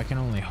cliff. I can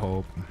only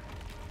hope.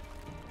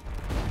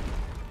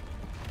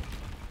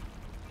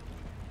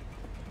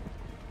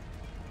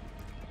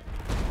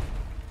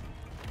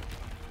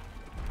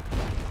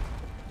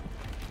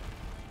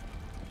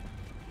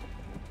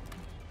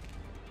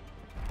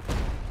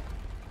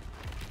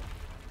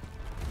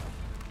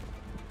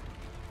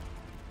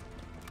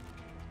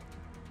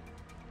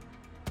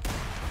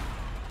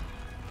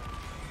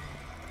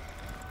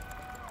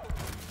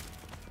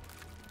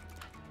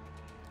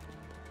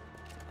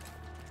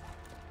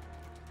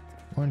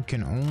 One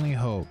can only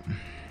hope.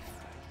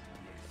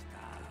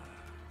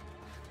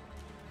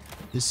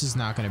 This is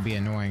not going to be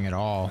annoying at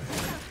all.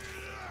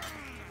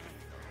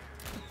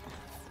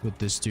 With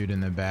this dude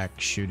in the back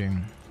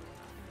shooting.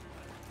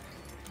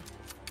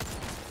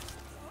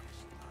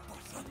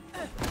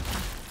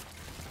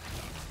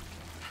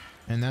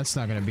 And that's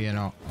not going to be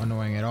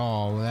annoying at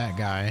all with that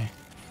guy.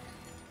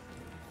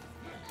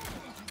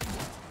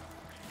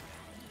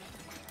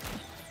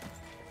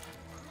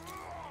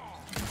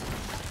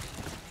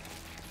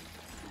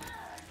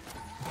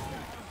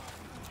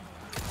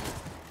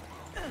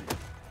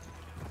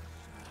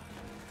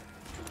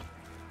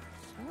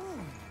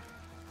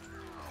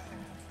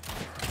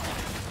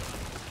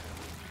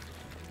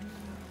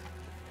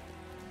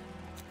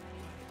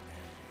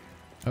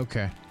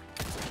 Okay.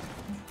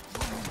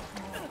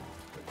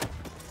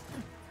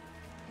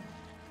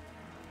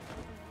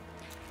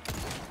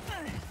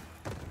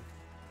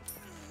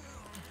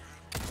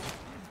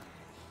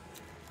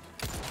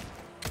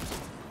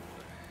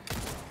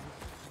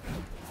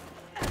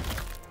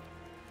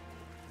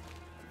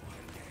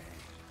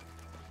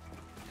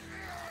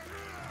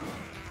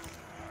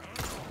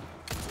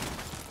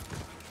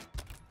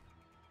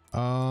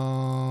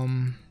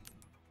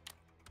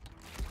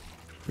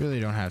 Really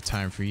don't have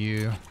time for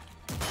you.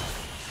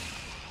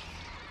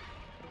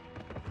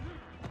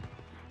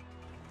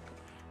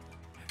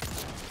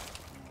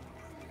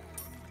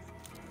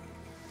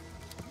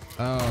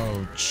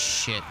 Oh,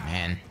 shit,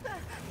 man.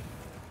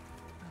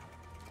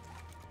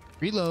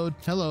 Reload.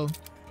 Hello.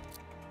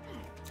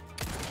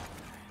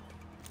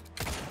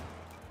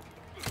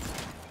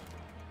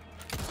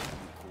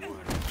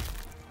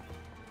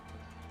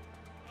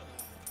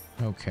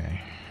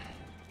 Okay.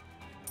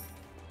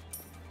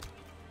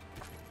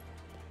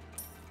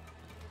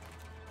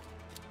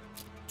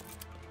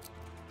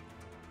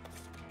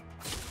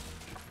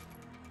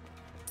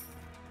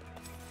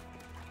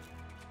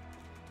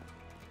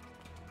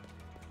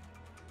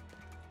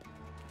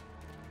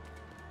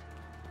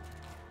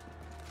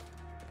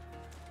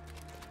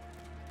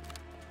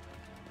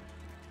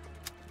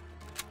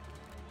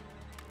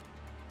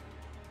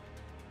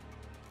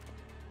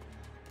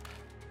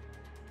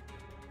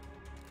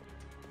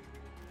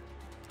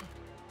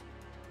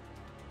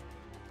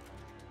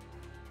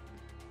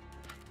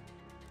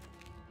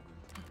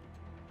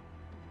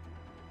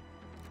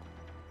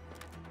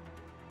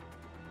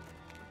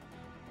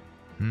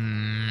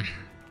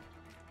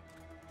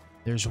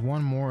 There's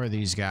one more of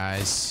these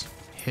guys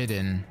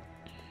hidden.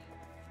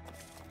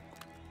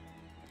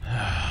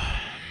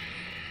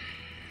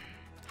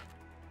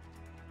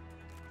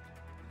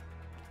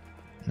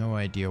 No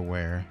idea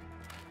where.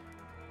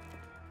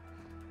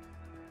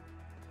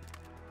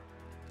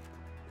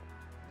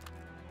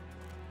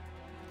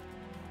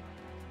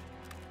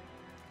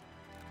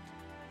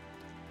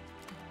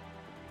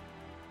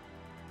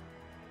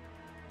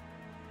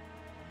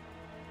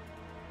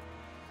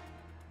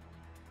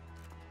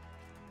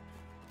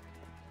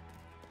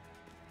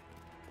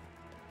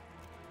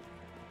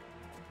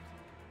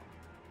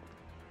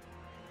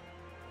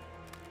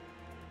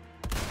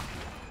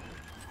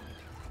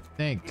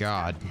 Thank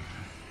God.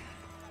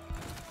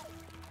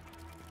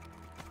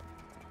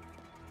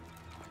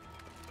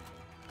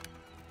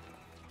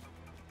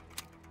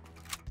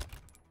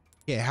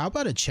 Yeah, how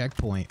about a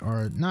checkpoint?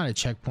 Or not a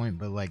checkpoint,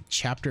 but like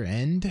chapter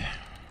end?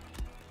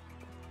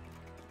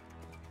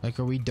 Like,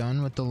 are we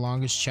done with the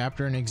longest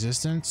chapter in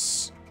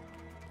existence?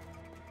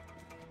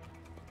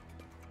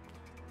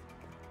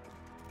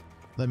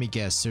 Let me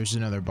guess, there's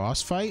another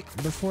boss fight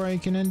before I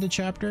can end the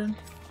chapter?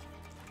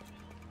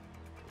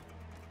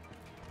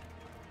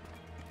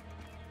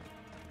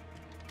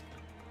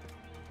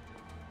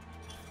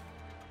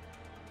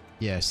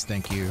 Yes,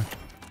 thank you.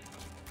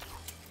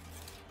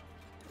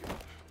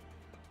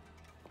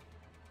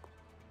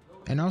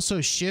 And also,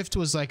 shift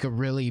was like a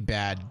really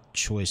bad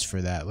choice for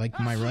that. Like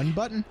my run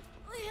button.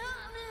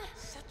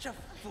 Such a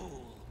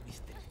fool,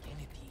 Mr.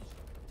 Kennedy,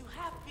 to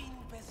have been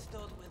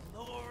bestowed with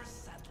Lord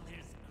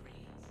Sattler's grace,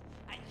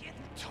 and yet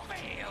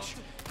failed.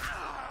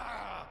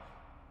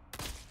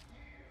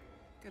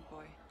 Good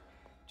boy.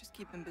 Just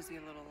keep him busy a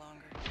little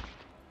longer.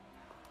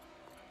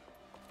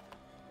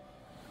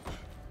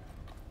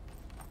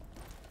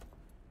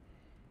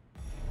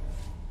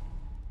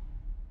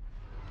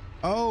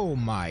 Oh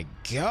my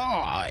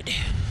God.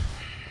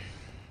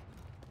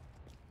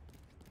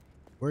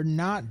 We're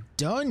not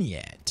done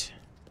yet.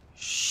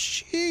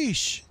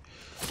 Sheesh.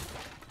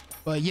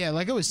 But yeah,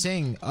 like I was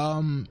saying,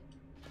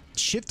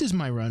 shift is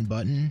my run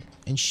button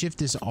And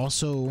shift is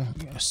also...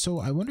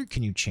 So I wonder,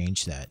 can you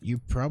change that? You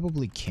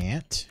probably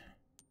can't.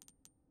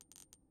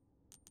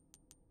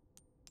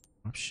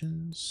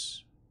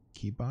 Options.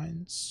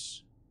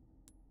 Keybinds.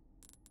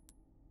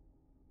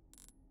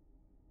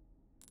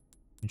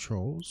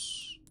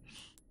 Controls.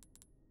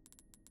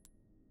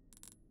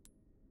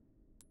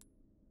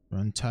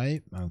 Run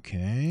type.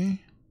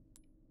 Okay.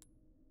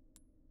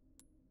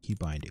 Key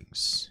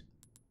bindings.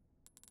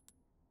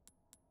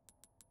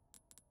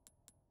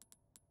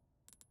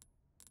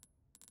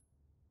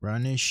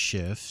 Run is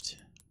shift.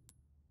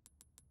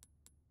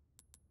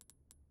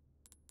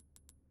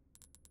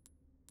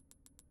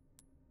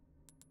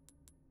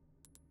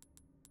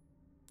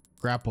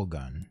 Grapple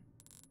gun.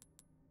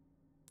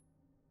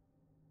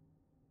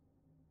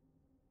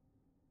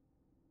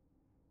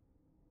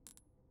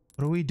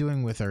 What are we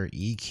doing with our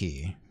E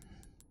key?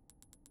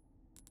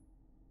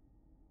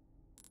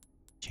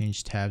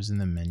 Change tabs in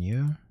the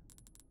menu.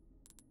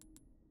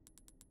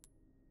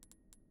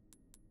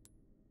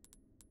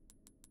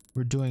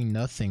 We're doing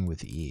nothing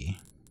with E.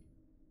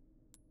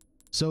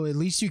 So at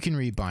least you can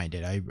rebind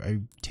it.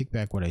 I take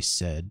back what I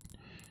said.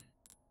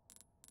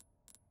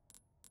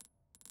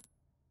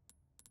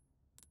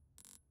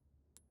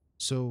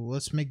 So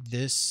let's make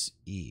this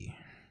E.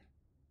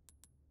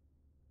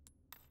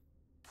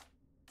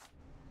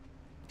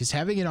 Because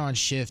having it on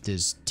shift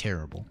is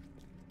terrible.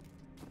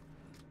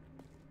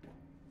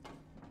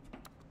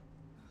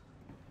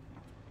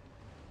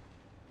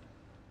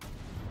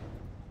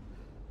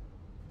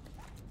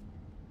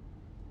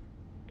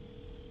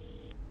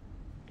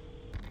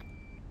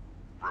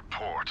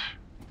 Report.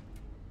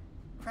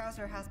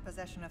 Krauser has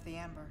possession of the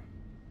amber.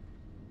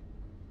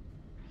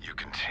 You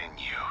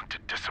continue to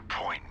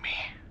disappoint me.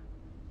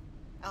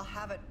 I'll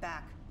have it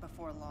back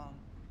before long.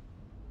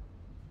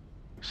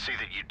 See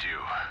that you do.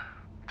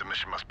 The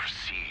mission must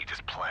proceed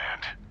as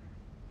planned.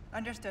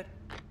 Understood.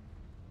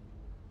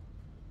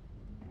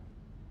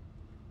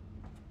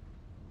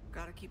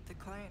 Gotta keep the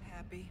client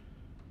happy.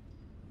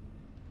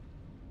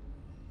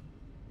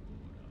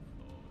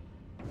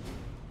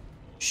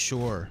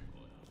 Sure.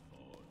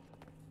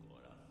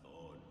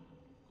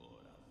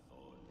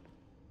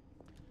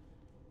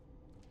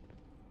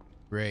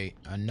 Great.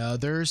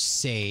 Another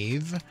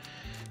save.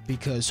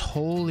 Because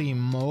holy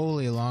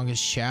moly,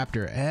 longest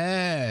chapter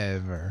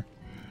ever.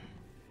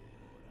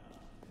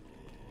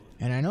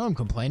 And I know I'm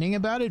complaining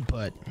about it,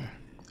 but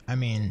I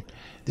mean,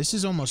 this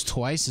is almost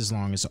twice as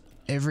long as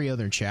every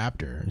other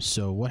chapter.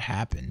 So what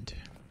happened?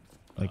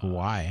 Like,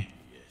 why?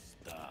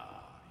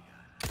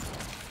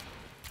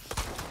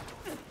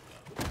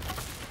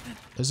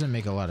 Doesn't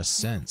make a lot of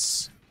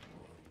sense.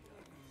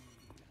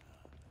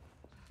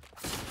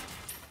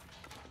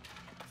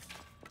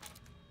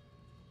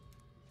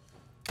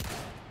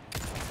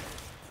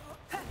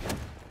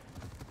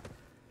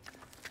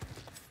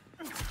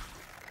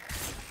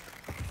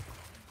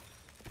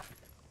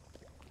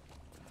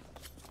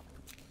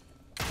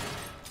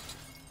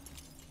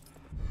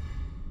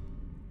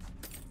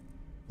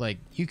 Like,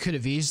 you could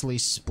have easily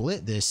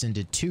split this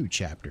into 2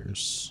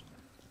 chapters.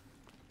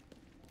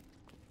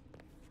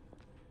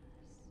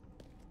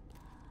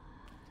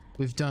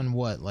 We've done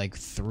what, like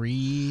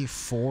 3,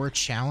 4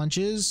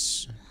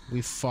 challenges?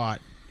 We've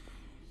fought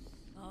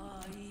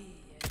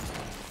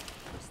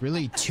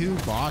really 2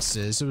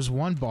 bosses. There was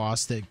one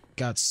boss that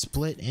got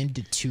split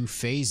into 2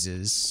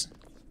 phases.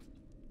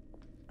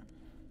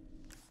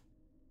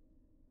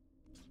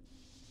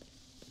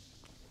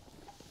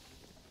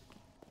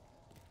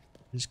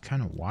 It's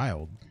kind of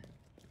wild.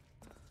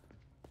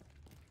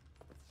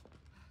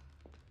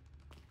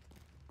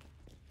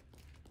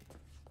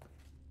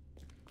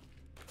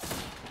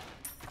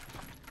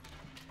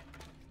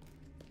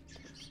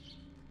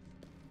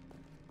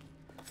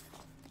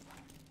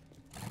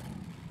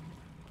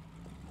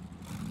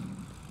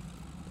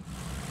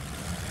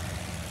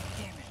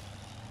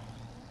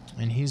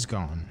 And he's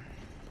gone.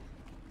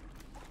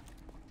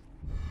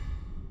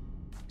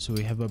 So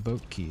we have a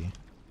boat key.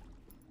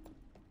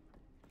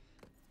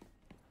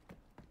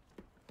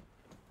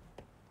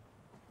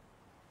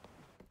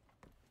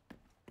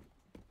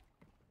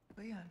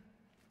 Leon.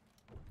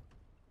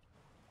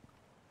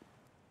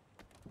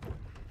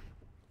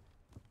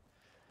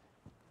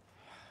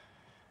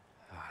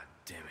 Ah,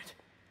 damn it.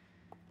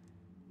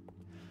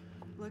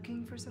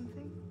 Looking for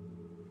something?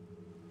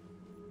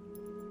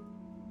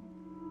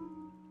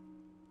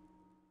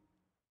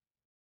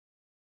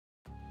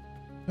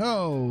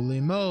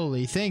 Holy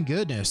moly, thank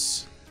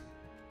goodness.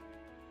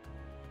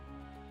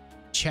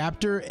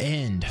 Chapter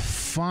end.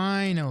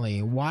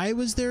 Finally. Why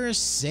was there a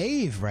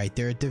save right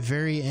there at the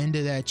very end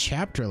of that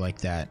chapter like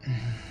that?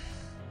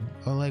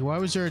 Oh, like, why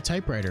was there a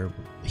typewriter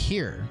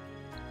here?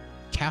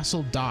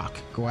 Castle Dock.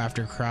 Go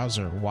after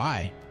Krauser.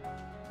 Why?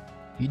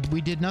 We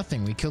did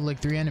nothing. We killed like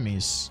 3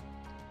 enemies.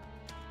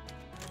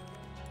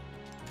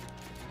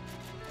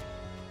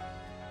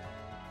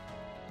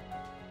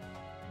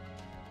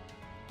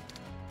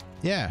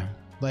 Yeah,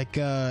 like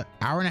hour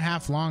and a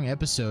half long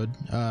episode.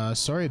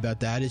 Sorry about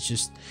that. It's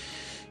just,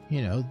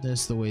 you know,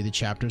 that's the way the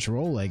chapters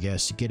roll, I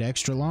guess. You get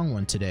extra long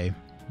one today.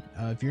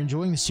 if you're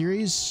enjoying the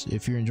series,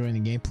 if you're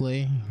enjoying the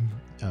gameplay,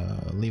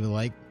 leave a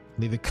like,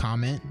 leave a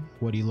comment.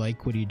 What do you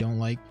like? What do you don't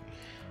like?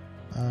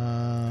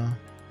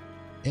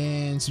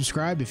 And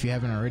subscribe if you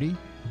haven't already.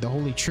 The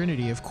Holy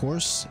Trinity, of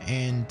course.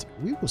 And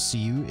we will see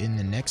you in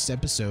the next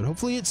episode.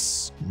 Hopefully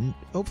it's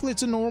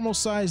a normal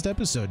sized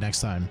episode next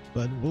time,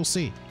 but we'll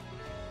see.